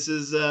is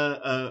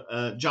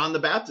John the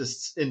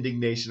Baptist's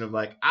indignation of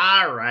like,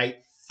 all right,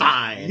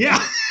 fine.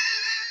 Yeah.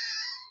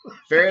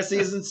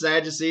 Pharisees and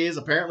Sadducees.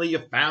 Apparently, you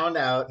found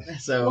out.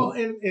 So. Well,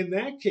 in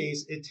that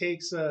case, it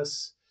takes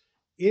us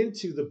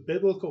into the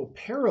biblical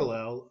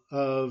parallel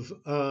of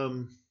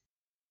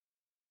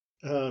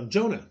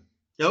Jonah.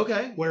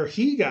 Okay. Where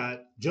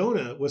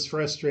Jonah was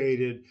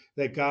frustrated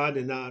that God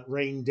did not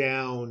rain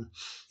down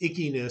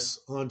ickiness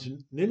onto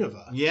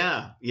Nineveh.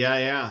 Yeah.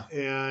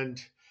 And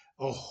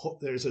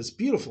there's this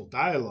beautiful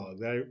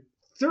dialogue that I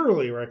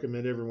thoroughly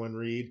recommend everyone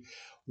read,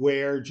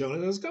 where Jonah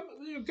goes,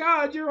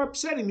 God, you're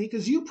upsetting me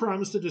because you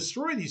promised to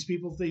destroy these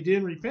people if they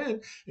didn't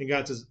repent. And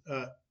God says,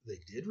 they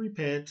did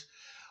repent.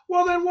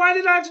 Well, then why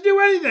did I have to do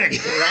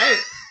anything?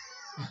 Right.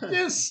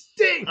 This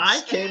stinks.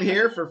 I came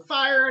here for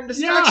fire and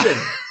destruction.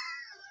 Yeah.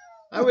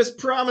 I was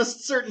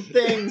promised certain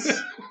things.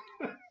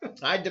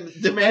 I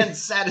demand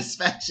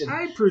satisfaction.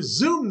 I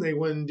presume they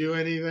wouldn't do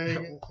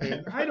anything,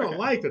 and I don't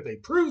like that they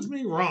proved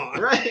me wrong.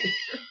 Right.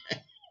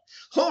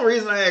 Whole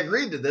reason I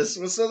agreed to this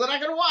was so that I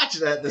could watch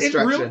that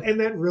destruction. And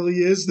that really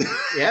is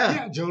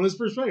yeah, Jonah's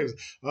perspective.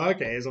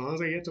 Okay, as long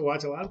as I get to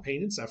watch a lot of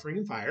pain and suffering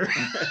and fire,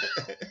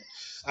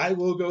 I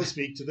will go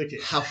speak to the king.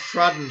 How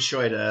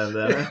Fraudenscheute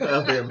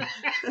of him.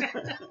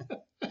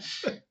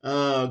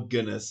 Oh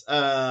goodness.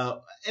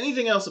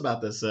 Anything else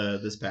about this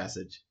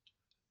passage?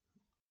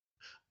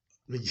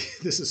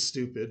 This is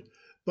stupid,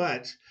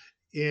 but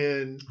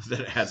That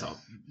it has a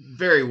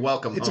very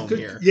welcome it's a home good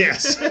here.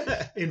 yes.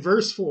 In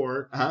verse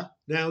 4, Uh-huh.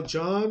 now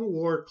John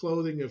wore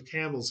clothing of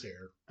camel's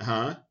hair.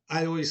 Uh-huh.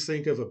 I always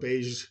think of a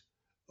beige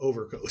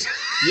overcoat.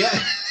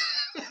 Yeah.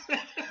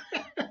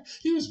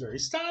 He was very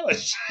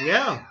stylish.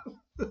 Yeah.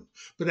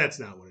 But that's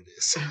not what it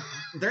is.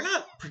 They're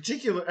not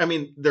particular. I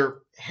mean, they're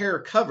hair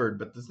covered,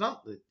 but it's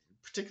not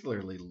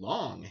particularly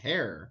long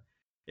hair,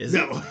 is it?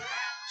 No.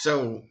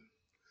 So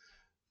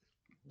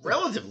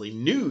relatively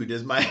nude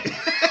is my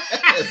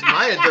is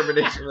my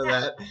interpretation of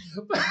that.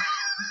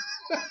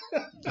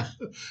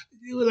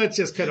 Well, let's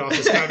just cut off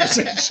this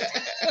conversation.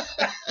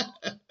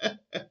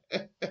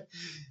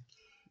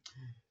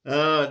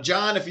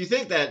 John, if you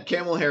think that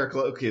camel hair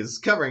cloak is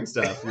covering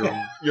stuff,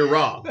 you're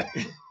wrong.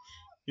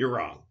 You're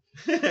wrong.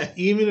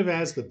 Even if it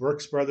has the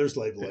Brooks Brothers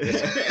label in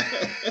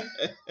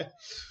it.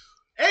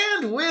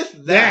 And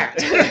with that,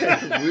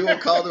 we will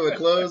call to a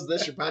close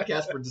this your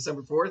podcast for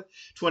December 4th,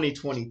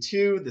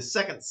 2022, the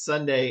second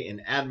Sunday in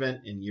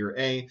Advent in year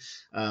A.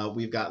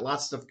 We've got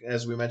lots of stuff,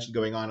 as we mentioned,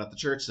 going on at the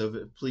church,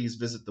 so please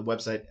visit the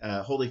website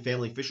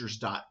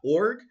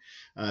holyfamilyfishers.org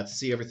to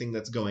see everything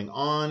that's going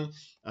on.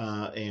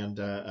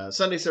 And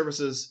Sunday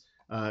services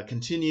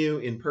continue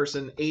in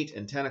person 8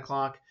 and 10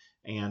 o'clock,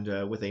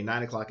 and with a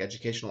 9 o'clock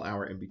educational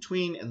hour in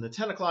between, and the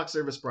 10 o'clock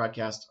service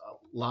broadcast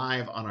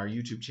live on our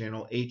YouTube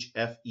channel,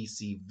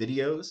 HFEC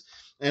Videos.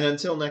 And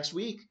until next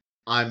week,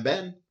 I'm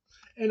Ben.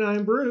 And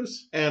I'm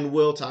Bruce. And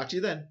we'll talk to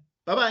you then.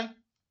 Bye-bye.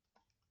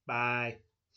 Bye.